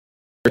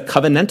here is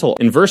covenantal.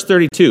 In verse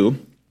 32,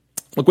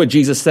 look what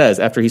Jesus says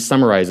after he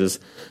summarizes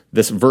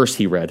this verse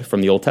he read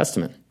from the Old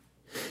Testament.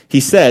 He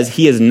says,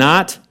 he is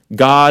not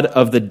God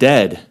of the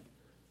dead,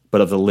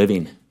 but of the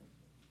living.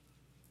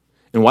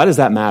 And why does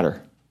that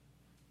matter?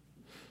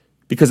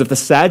 Because if the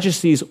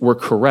Sadducees were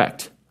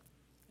correct,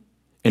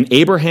 and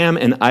Abraham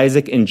and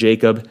Isaac and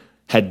Jacob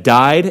had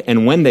died,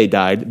 and when they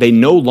died, they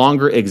no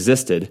longer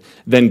existed,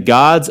 then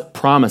God's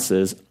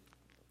promises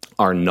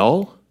are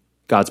null,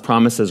 God's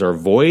promises are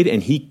void,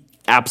 and he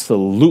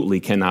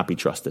absolutely cannot be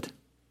trusted.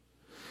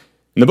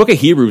 And the book of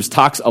Hebrews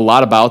talks a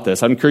lot about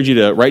this. I'd encourage you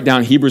to write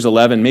down Hebrews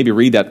 11, maybe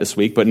read that this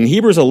week. But in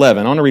Hebrews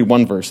 11, I want to read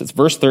one verse. It's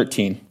verse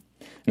 13.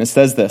 And it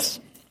says this: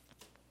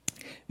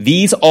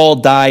 these all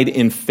died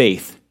in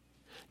faith,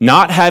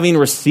 not having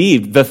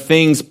received the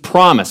things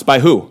promised. By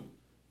who?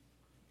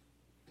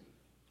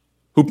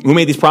 Who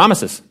made these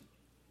promises?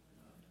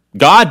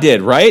 God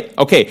did, right?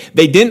 Okay,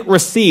 they didn't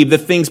receive the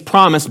things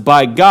promised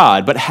by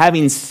God, but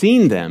having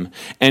seen them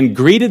and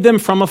greeted them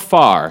from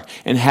afar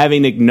and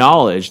having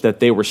acknowledged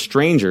that they were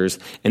strangers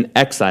and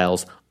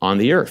exiles on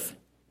the earth.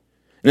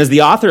 And as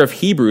the author of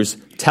Hebrews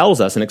tells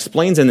us and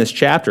explains in this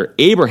chapter,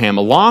 Abraham,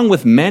 along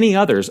with many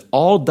others,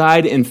 all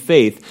died in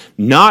faith,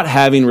 not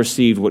having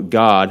received what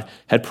God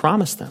had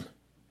promised them,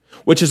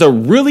 which is a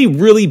really,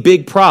 really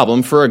big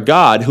problem for a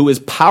God who is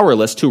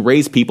powerless to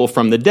raise people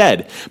from the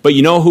dead. But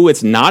you know who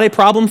it's not a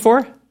problem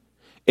for?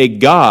 a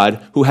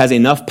God who has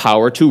enough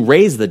power to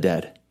raise the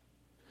dead.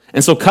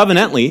 And so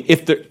covenantally,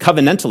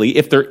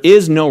 if there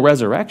is no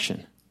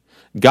resurrection,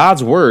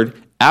 God's word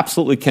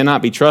absolutely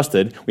cannot be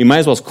trusted. We might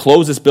as well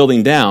close this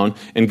building down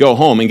and go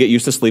home and get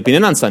used to sleeping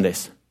in on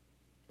Sundays.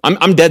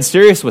 I'm dead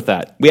serious with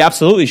that. We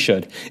absolutely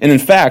should. And in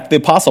fact, the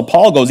Apostle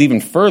Paul goes even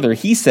further.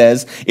 He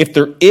says, if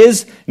there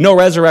is no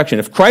resurrection,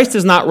 if Christ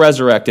is not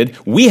resurrected,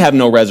 we have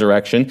no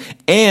resurrection,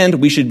 and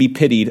we should be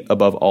pitied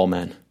above all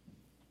men.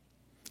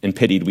 And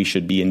pitied we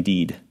should be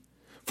indeed.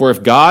 For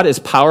if God is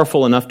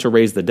powerful enough to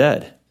raise the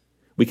dead,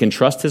 we can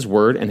trust his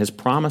word and his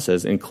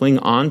promises and cling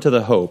on to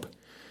the hope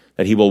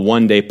that he will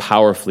one day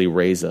powerfully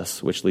raise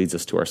us, which leads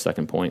us to our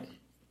second point.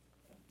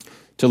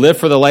 To live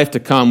for the life to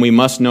come, we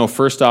must know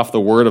first off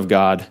the word of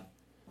God,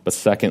 but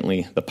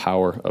secondly, the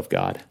power of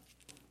God.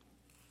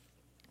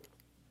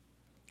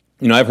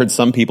 You know, I've heard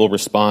some people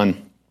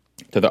respond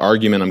to the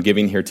argument I'm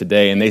giving here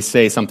today, and they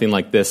say something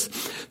like this.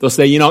 They'll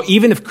say, you know,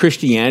 even if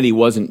Christianity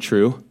wasn't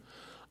true,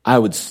 I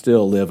would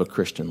still live a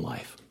Christian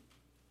life.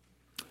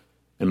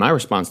 And my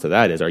response to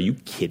that is, are you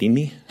kidding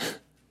me?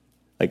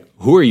 Like,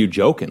 who are you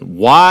joking?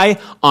 Why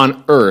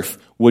on earth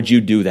would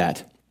you do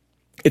that?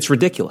 It's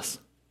ridiculous.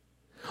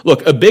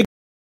 Look, a big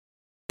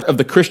part of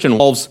the Christian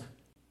involves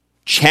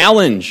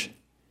challenge.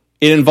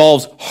 It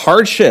involves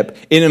hardship.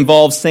 It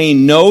involves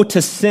saying no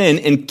to sin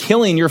and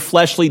killing your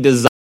fleshly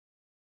desires.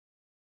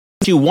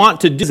 You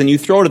want to do, and you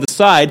throw to the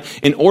side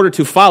in order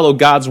to follow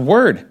God's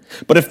word.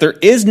 But if there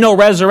is no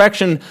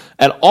resurrection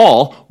at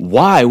all,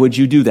 why would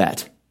you do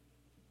that?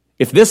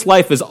 If this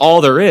life is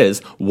all there is,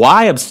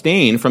 why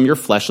abstain from your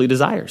fleshly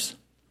desires?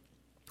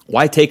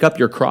 Why take up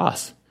your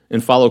cross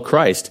and follow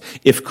Christ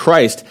if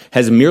Christ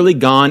has merely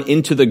gone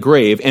into the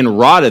grave and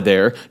rotted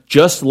there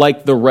just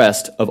like the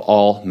rest of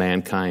all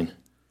mankind?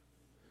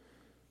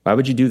 Why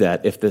would you do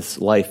that if this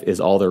life is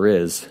all there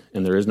is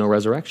and there is no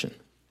resurrection?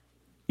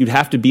 You'd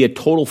have to be a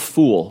total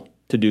fool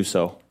to do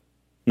so.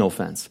 No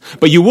offense.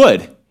 But you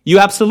would. You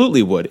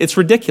absolutely would. It's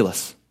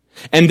ridiculous.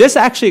 And this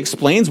actually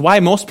explains why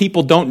most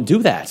people don't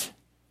do that.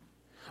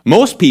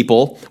 Most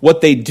people,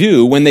 what they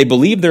do when they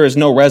believe there is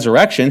no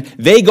resurrection,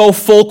 they go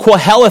full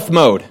Qoheleth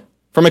mode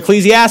from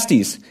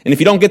Ecclesiastes. And if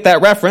you don't get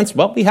that reference,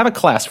 well, we have a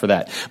class for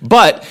that.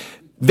 But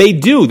they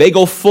do. They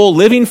go full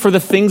living for the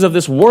things of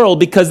this world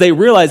because they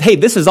realize, hey,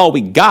 this is all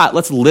we got.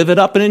 Let's live it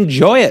up and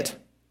enjoy it.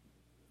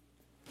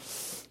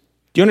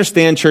 Do you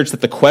understand, church, that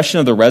the question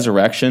of the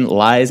resurrection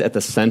lies at the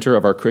center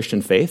of our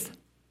Christian faith?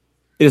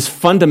 It is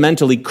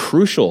fundamentally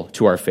crucial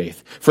to our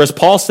faith. For as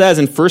Paul says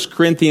in 1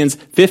 Corinthians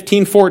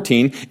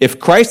 15:14, if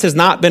Christ has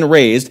not been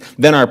raised,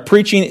 then our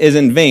preaching is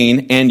in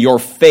vain and your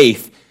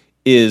faith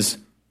is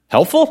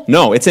helpful?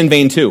 No, it's in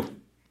vain too.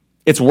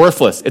 It's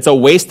worthless. It's a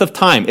waste of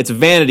time. It's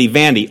vanity,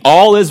 vanity.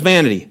 All is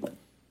vanity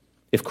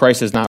if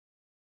Christ is not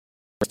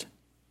raised.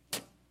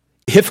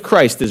 If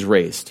Christ is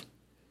raised,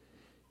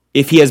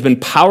 if he has been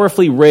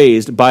powerfully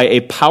raised by a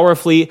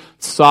powerfully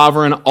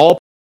sovereign,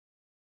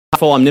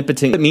 all-powerful,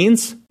 omnipotent,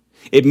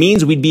 it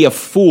means we'd be a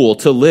fool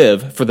to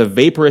live for the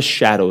vaporous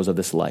shadows of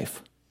this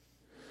life.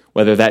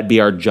 Whether that be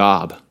our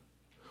job,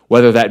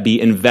 whether that be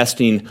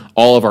investing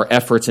all of our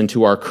efforts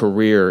into our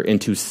career,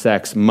 into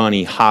sex,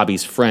 money,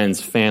 hobbies,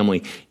 friends,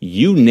 family,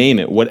 you name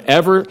it,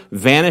 whatever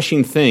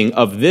vanishing thing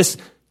of this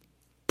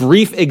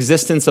brief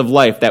existence of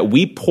life that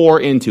we pour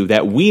into,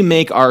 that we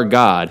make our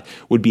God,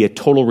 would be a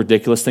total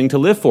ridiculous thing to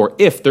live for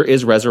if there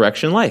is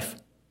resurrection life.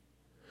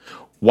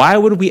 Why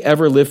would we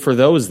ever live for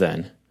those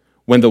then,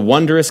 when the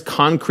wondrous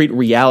concrete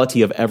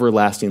reality of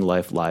everlasting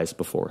life lies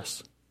before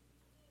us?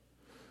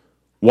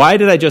 Why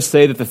did I just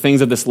say that the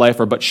things of this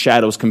life are but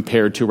shadows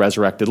compared to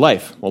resurrected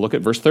life? Well, look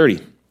at verse 30.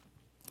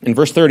 In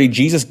verse 30,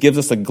 Jesus gives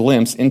us a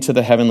glimpse into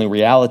the heavenly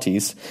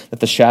realities that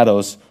the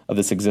shadows of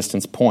this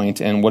existence point.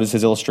 And what is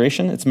his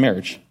illustration? It's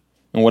marriage.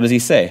 And what does he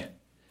say? Does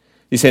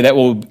he say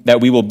that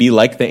we will be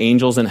like the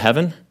angels in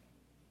heaven?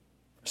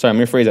 Sorry, I'm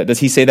going to rephrase that. Does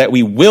he say that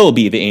we will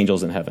be the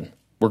angels in heaven?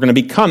 We're going to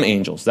become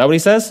angels. Is that what he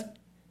says?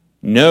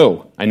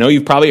 No. I know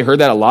you've probably heard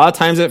that a lot of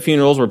times at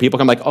funerals where people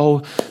come like,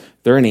 oh,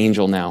 they're an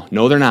angel now.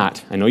 No, they're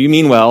not. I know you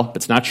mean well, but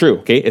it's not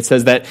true, okay? It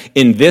says that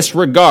in this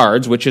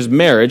regards, which is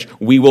marriage,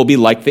 we will be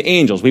like the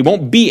angels. We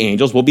won't be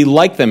angels. We'll be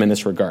like them in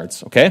this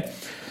regards, okay?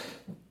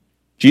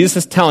 Jesus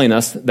is telling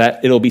us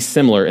that it'll be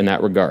similar in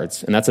that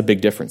regards, and that's a big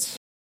difference.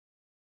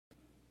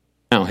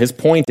 Now, his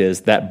point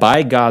is that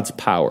by God's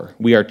power,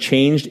 we are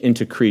changed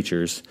into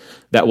creatures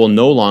that will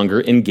no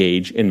longer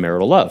engage in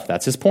marital love.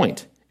 That's his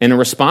point. And in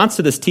response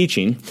to this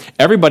teaching,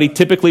 everybody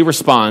typically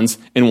responds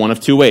in one of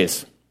two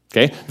ways.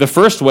 Okay, the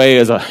first way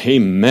is a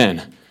amen.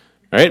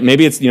 All right,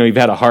 maybe it's, you've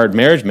had a hard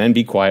marriage. Men,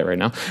 be quiet right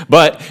now.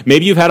 But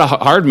maybe you've had a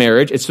hard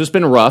marriage. It's just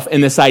been rough.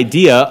 And this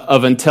idea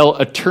of until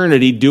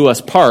eternity do us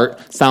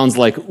part sounds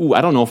like, ooh, I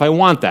don't know if I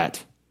want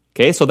that.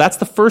 Okay, so that's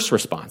the first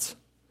response.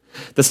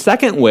 The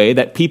second way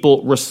that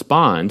people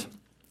respond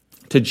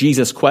to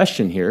Jesus'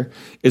 question here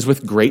is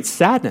with great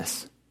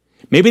sadness.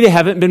 Maybe they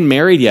haven't been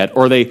married yet,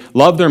 or they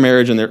love their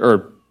marriage and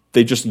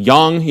they're just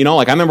young,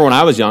 like I remember when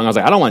I was young, I was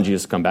like, I don't want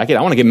Jesus to come back yet.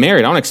 I want to get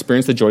married. I want to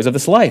experience the joys of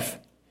this life.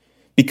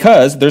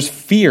 because there's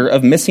fear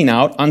of missing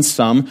out on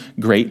some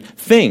great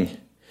thing.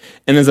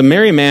 And as a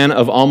married man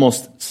of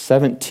almost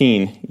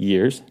 17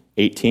 years,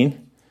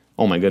 18,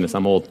 oh my goodness,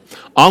 I'm old,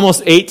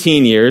 almost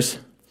 18 years,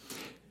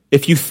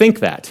 if you think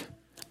that,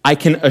 I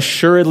can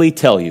assuredly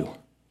tell you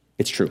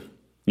it's true.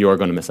 You are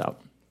going to miss out.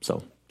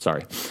 So,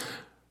 sorry.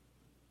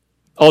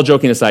 All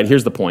joking aside,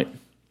 here's the point.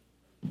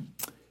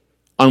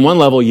 On one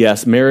level,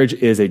 yes, marriage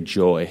is a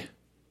joy.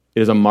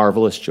 It is a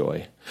marvelous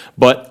joy.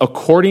 But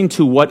according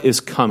to what is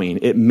coming,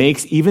 it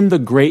makes even the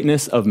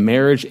greatness of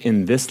marriage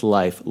in this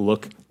life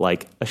look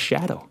like a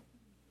shadow.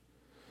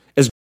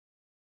 As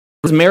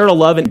marital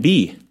love and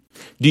be,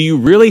 do you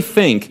really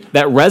think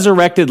that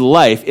resurrected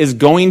life is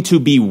going to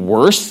be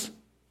worse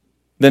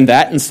than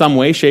that in some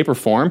way, shape, or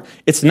form?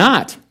 It's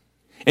not.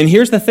 And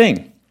here's the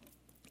thing.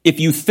 If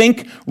you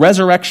think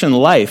resurrection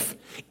life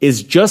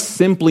is just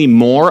simply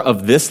more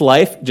of this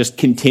life, just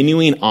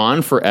continuing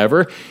on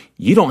forever,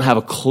 you don't have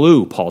a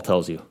clue, Paul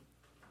tells you.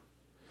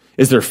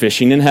 Is there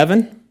fishing in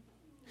heaven?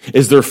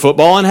 Is there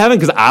football in heaven?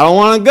 Because I don't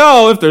want to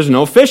go if there's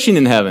no fishing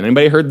in heaven.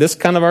 Anybody heard this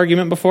kind of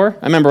argument before?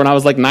 I remember when I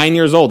was like 9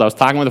 years old, I was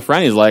talking with a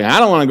friend. He's like, I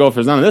don't want to go if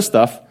there's none of this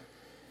stuff.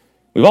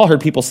 We've all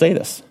heard people say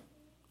this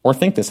or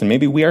think this, and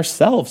maybe we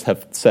ourselves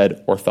have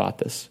said or thought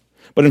this.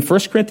 But in 1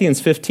 Corinthians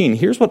 15,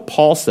 here's what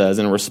Paul says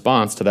in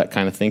response to that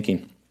kind of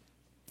thinking.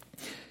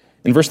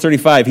 In verse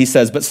 35, he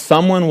says, but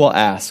someone will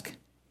ask,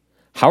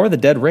 how are the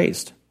dead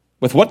raised?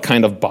 With what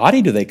kind of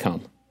body do they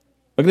come?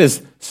 Look at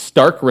this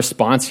stark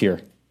response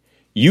here.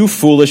 You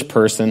foolish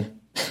person,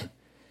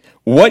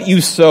 what you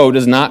sow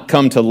does not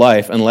come to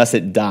life unless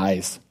it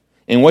dies.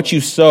 And what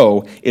you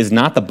sow is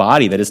not the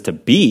body that is to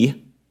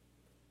be,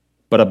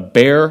 but a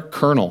bare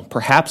kernel,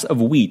 perhaps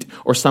of wheat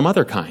or some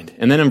other kind.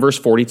 And then in verse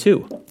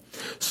 42,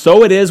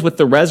 so it is with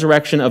the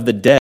resurrection of the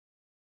dead,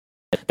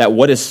 that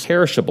what is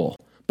perishable,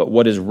 but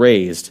what is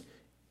raised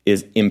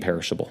is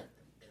imperishable.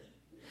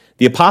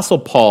 The Apostle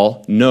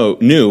Paul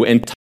knew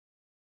and talked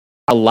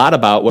a lot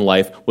about what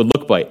life would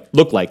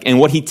look like. And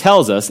what he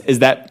tells us is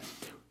that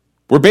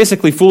we're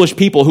basically foolish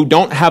people who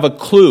don't have a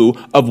clue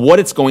of what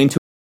it's going to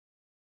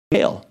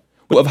entail,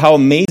 of how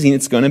amazing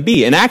it's going to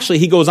be. And actually,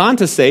 he goes on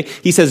to say,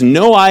 he says,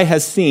 no eye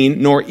has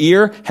seen, nor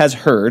ear has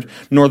heard,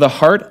 nor the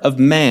heart of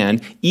man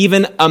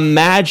even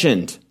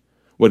imagined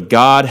what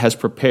God has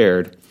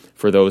prepared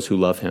for those who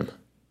love him.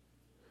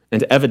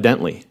 And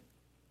evidently,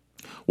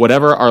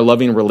 whatever our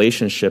loving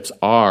relationships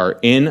are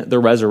in the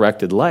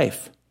resurrected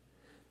life,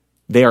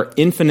 they are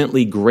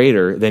infinitely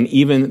greater than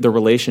even the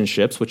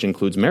relationships, which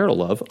includes marital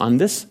love, on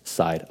this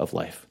side of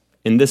life,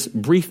 in this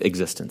brief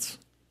existence.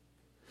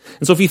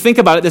 And so if you think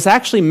about it, this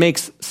actually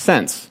makes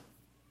sense.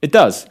 It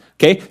does.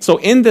 Okay? So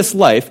in this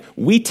life,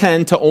 we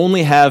tend to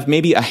only have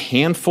maybe a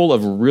handful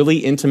of really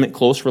intimate,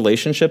 close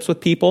relationships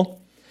with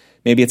people.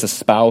 Maybe it's a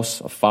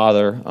spouse, a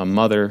father, a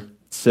mother,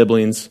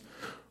 siblings,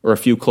 or a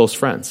few close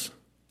friends.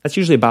 That's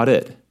usually about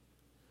it.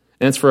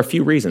 And it's for a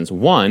few reasons.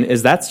 One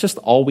is that's just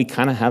all we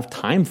kind of have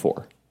time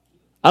for.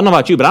 I don't know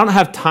about you, but I don't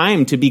have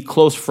time to be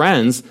close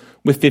friends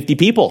with 50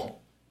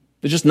 people.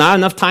 There's just not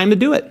enough time to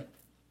do it.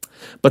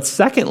 But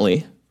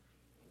secondly,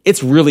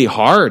 it's really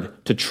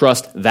hard to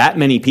trust that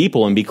many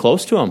people and be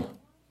close to them,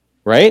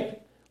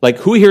 right? Like,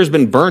 who here has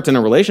been burnt in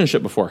a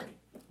relationship before?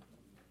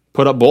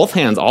 Put up both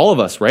hands, all of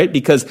us, right?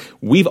 Because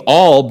we've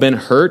all been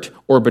hurt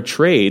or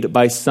betrayed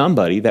by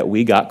somebody that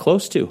we got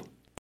close to.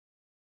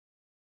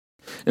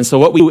 And so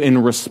what we do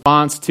in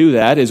response to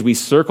that is we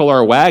circle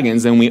our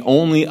wagons and we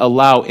only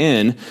allow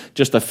in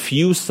just a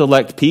few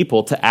select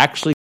people to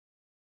actually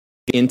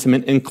get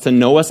intimate and to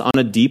know us on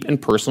a deep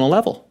and personal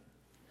level.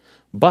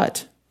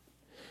 But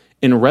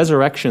in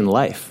resurrection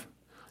life,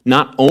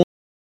 not only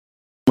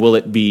will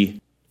it be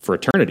for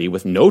eternity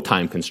with no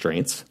time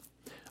constraints,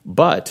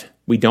 but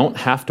we don't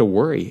have to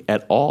worry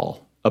at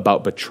all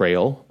about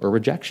betrayal or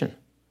rejection.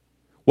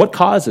 What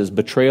causes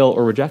betrayal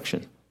or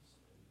rejection?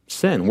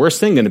 Sin. Where's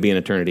sin going to be in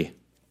eternity?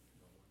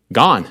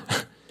 Gone.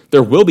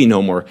 There will be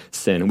no more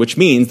sin, which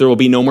means there will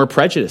be no more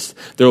prejudice.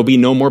 There will be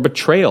no more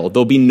betrayal. There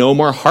will be no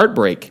more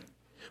heartbreak.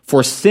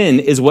 For sin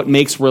is what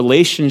makes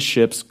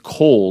relationships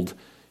cold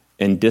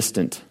and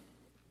distant.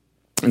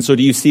 And so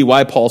do you see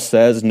why Paul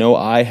says, no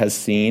eye has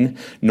seen,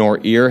 nor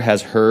ear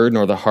has heard,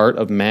 nor the heart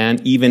of man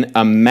even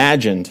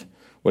imagined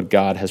what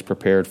God has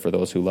prepared for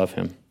those who love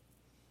him?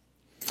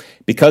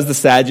 Because the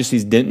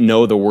Sadducees didn't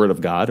know the word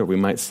of God, or we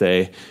might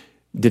say,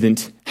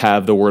 didn't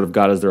have the word of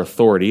God as their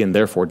authority and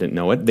therefore didn't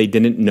know it, they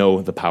didn't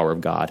know the power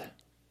of God,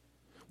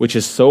 which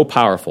is so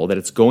powerful that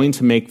it's going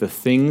to make the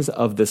things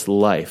of this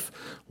life,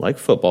 like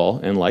football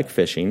and like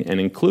fishing, and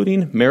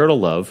including marital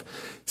love,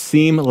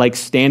 seem like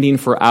standing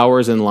for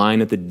hours in line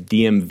at the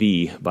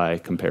DMV by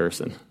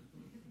comparison.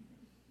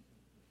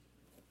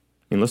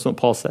 I mean, listen to what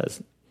Paul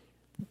says.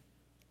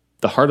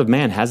 The heart of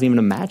man hasn't even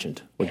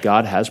imagined what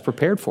God has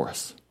prepared for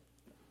us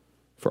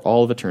for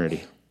all of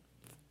eternity.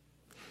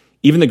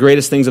 Even the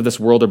greatest things of this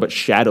world are but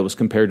shadows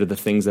compared to the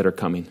things that are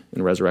coming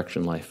in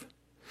resurrection life.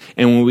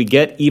 And when we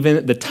get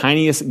even the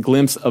tiniest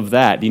glimpse of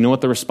that, do you know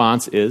what the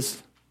response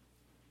is?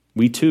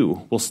 we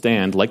too will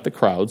stand like the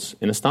crowds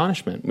in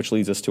astonishment, which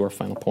leads us to our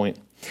final point.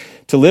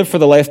 To live for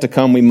the life to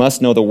come, we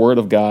must know the word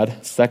of God,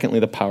 secondly,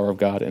 the power of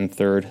God, and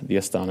third, the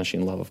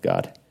astonishing love of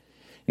God.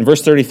 In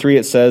verse 33,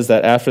 it says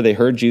that after they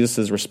heard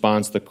Jesus'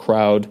 response, the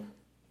crowds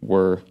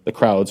were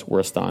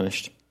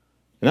astonished.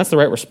 And that's the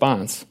right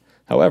response.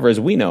 However, as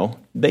we know,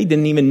 they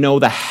didn't even know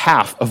the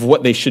half of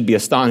what they should be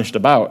astonished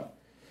about.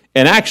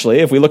 And actually,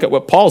 if we look at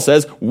what Paul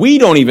says, we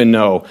don't even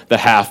know the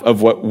half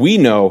of what we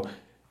know,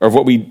 or of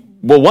what we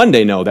will one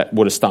day know that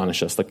would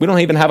astonish us. Like, we don't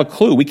even have a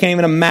clue. We can't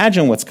even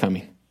imagine what's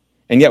coming.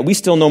 And yet we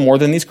still know more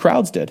than these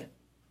crowds did.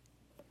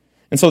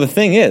 And so the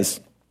thing is,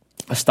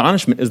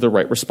 astonishment is the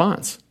right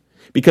response,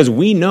 because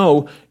we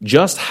know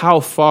just how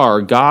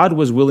far God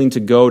was willing to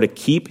go to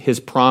keep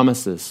his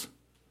promises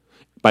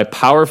by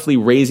powerfully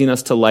raising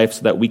us to life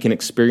so that we can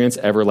experience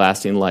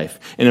everlasting life.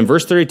 And in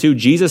verse 32,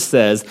 Jesus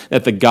says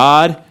that the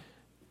God,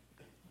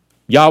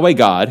 Yahweh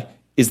God,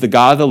 is the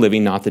God of the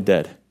living, not the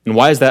dead. And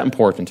why is that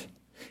important?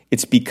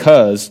 It's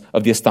because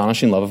of the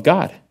astonishing love of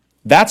God.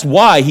 That's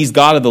why he's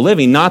God of the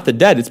living, not the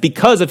dead. It's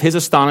because of his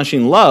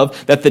astonishing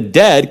love that the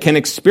dead can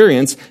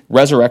experience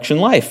resurrection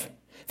life.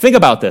 Think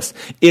about this.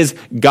 Is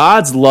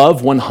God's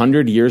love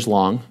 100 years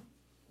long?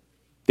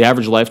 The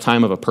average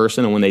lifetime of a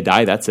person, and when they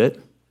die, that's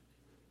it?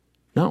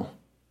 No.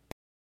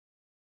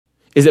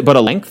 Is it but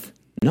a length?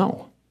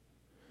 No.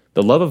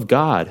 The love of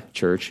God,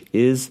 church,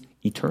 is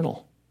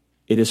eternal.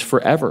 It is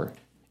forever.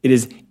 It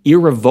is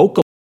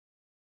irrevocable.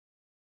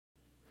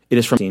 It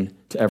is from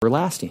to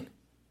everlasting.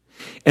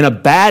 And a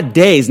bad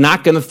day is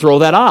not going to throw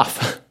that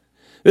off.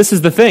 This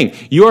is the thing.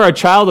 You are a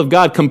child of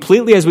God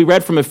completely, as we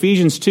read from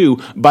Ephesians 2,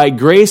 by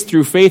grace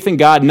through faith in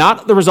God,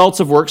 not the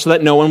results of work, so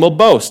that no one will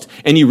boast.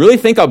 And you really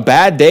think a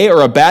bad day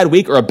or a bad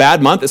week or a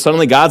bad month, that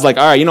suddenly God's like,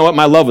 all right, you know what?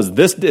 My love was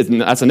this,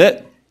 that's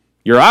it.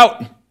 You're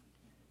out.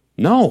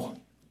 No.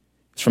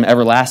 It's from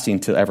everlasting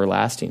to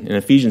everlasting. And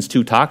Ephesians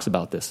 2 talks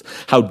about this.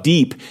 How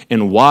deep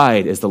and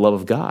wide is the love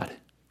of God.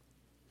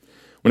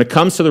 When it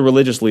comes to the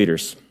religious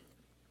leaders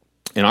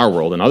in our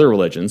world and other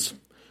religions,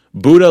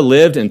 Buddha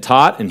lived and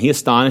taught, and he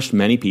astonished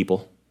many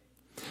people.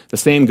 The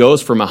same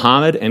goes for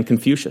Muhammad and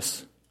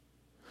Confucius.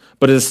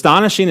 But as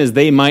astonishing as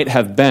they might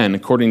have been,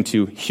 according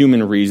to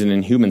human reason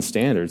and human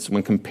standards,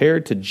 when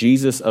compared to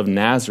Jesus of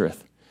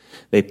Nazareth,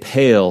 they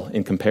pale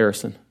in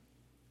comparison.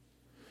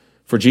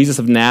 For Jesus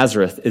of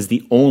Nazareth is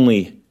the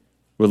only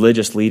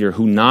religious leader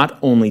who not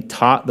only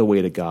taught the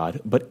way to God,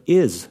 but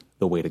is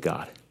the way to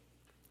God.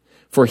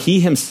 For he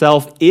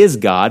himself is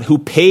God, who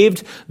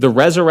paved the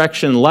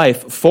resurrection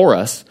life for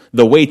us,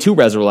 the way to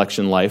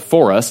resurrection life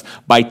for us,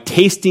 by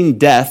tasting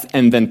death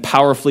and then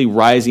powerfully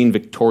rising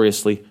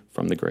victoriously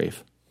from the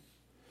grave.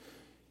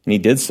 And he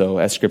did so,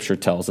 as Scripture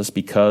tells us,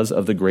 because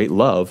of the great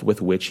love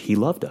with which he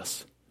loved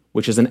us,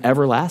 which is an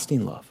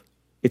everlasting love.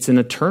 It's an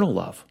eternal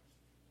love.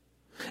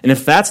 And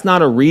if that's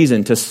not a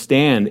reason to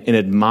stand in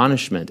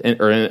admonishment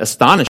or in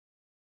astonishment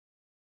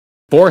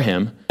for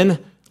him,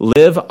 then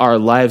live our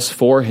lives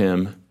for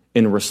him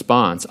in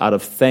response, out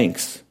of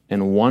thanks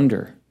and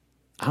wonder,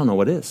 I don't know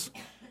what is.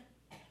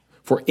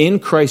 For in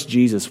Christ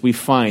Jesus, we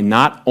find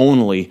not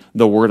only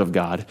the Word of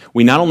God,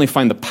 we not only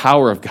find the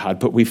power of God,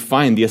 but we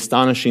find the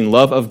astonishing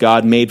love of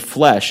God made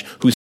flesh,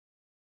 who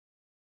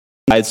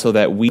died so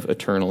that we live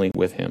eternally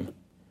with him.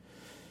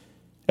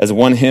 As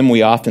one hymn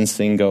we often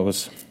sing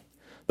goes,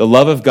 the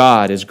love of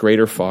God is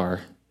greater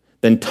far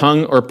than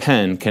tongue or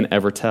pen can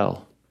ever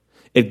tell.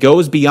 It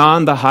goes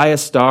beyond the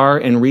highest star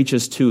and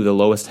reaches to the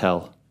lowest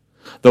hell.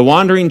 The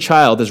wandering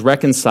child is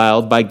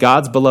reconciled by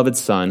God's beloved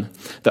Son,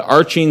 the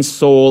arching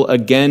soul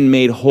again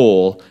made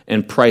whole,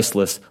 and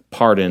priceless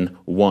pardon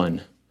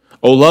won.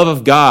 O love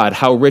of God,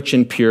 how rich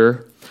and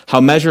pure, how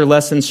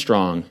measureless and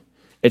strong,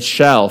 it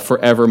shall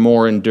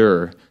forevermore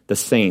endure, the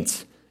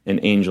saints' and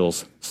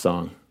angels'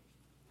 song.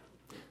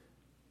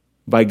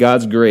 By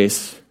God's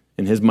grace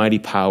and his mighty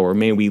power,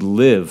 may we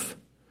live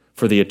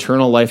for the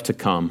eternal life to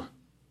come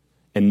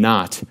and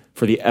not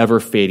for the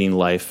ever-fading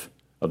life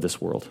of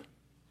this world.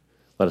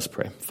 Let us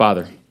pray.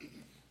 Father,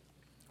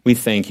 we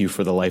thank you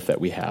for the life that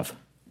we have,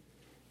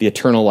 the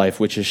eternal life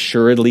which is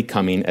assuredly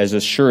coming, as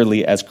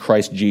assuredly as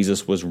Christ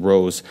Jesus was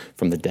rose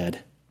from the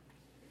dead.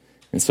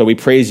 And so we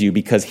praise you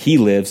because he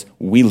lives,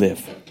 we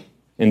live.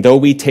 And though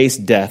we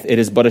taste death, it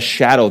is but a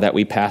shadow that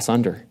we pass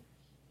under.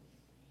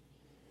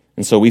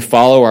 And so we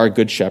follow our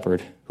good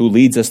shepherd who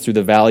leads us through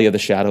the valley of the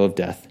shadow of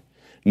death,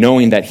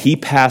 knowing that he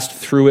passed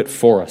through it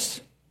for us.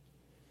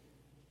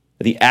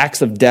 The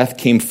axe of death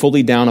came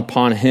fully down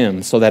upon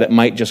him so that it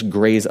might just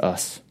graze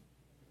us.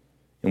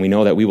 And we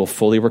know that we will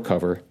fully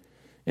recover,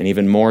 and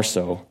even more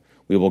so,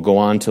 we will go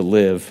on to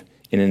live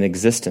in an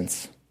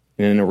existence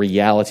and in a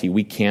reality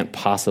we can't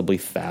possibly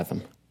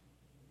fathom.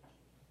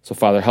 So,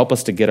 Father, help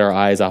us to get our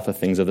eyes off the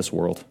things of this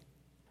world.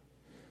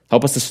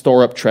 Help us to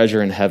store up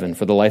treasure in heaven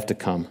for the life to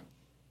come,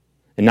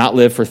 and not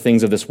live for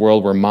things of this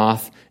world where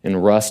moth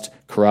and rust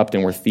corrupt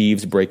and where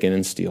thieves break in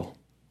and steal.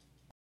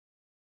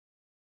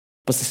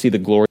 Help us to see the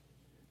glory,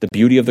 the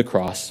beauty of the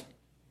cross,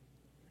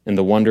 and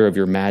the wonder of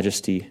your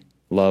majesty,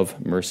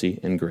 love, mercy,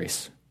 and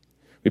grace.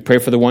 We pray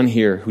for the one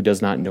here who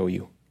does not know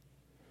you.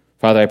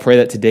 Father, I pray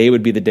that today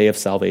would be the day of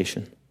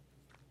salvation.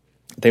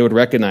 They would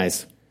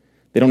recognize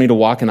they don't need to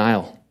walk an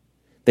aisle.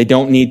 They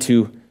don't need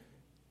to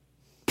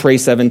pray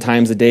 7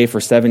 times a day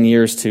for 7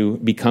 years to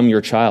become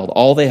your child.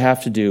 All they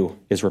have to do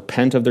is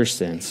repent of their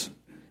sins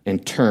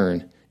and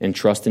turn and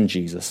trust in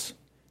Jesus.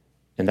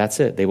 And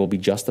that's it. They will be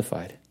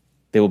justified.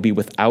 They will be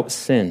without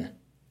sin.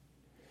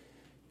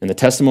 And the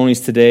testimonies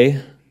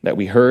today that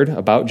we heard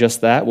about just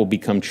that will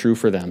become true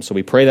for them. So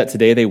we pray that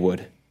today they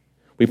would.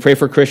 We pray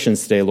for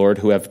Christians today, Lord,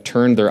 who have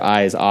turned their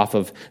eyes off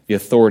of the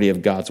authority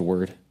of God's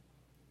word,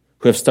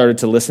 who have started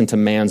to listen to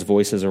man's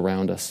voices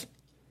around us.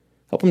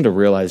 Help them to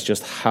realize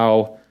just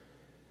how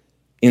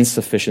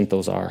insufficient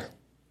those are.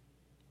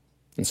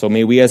 And so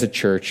may we as a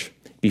church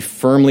be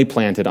firmly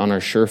planted on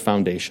our sure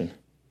foundation.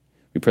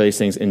 We pray these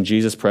things in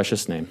Jesus'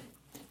 precious name.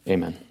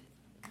 Amen.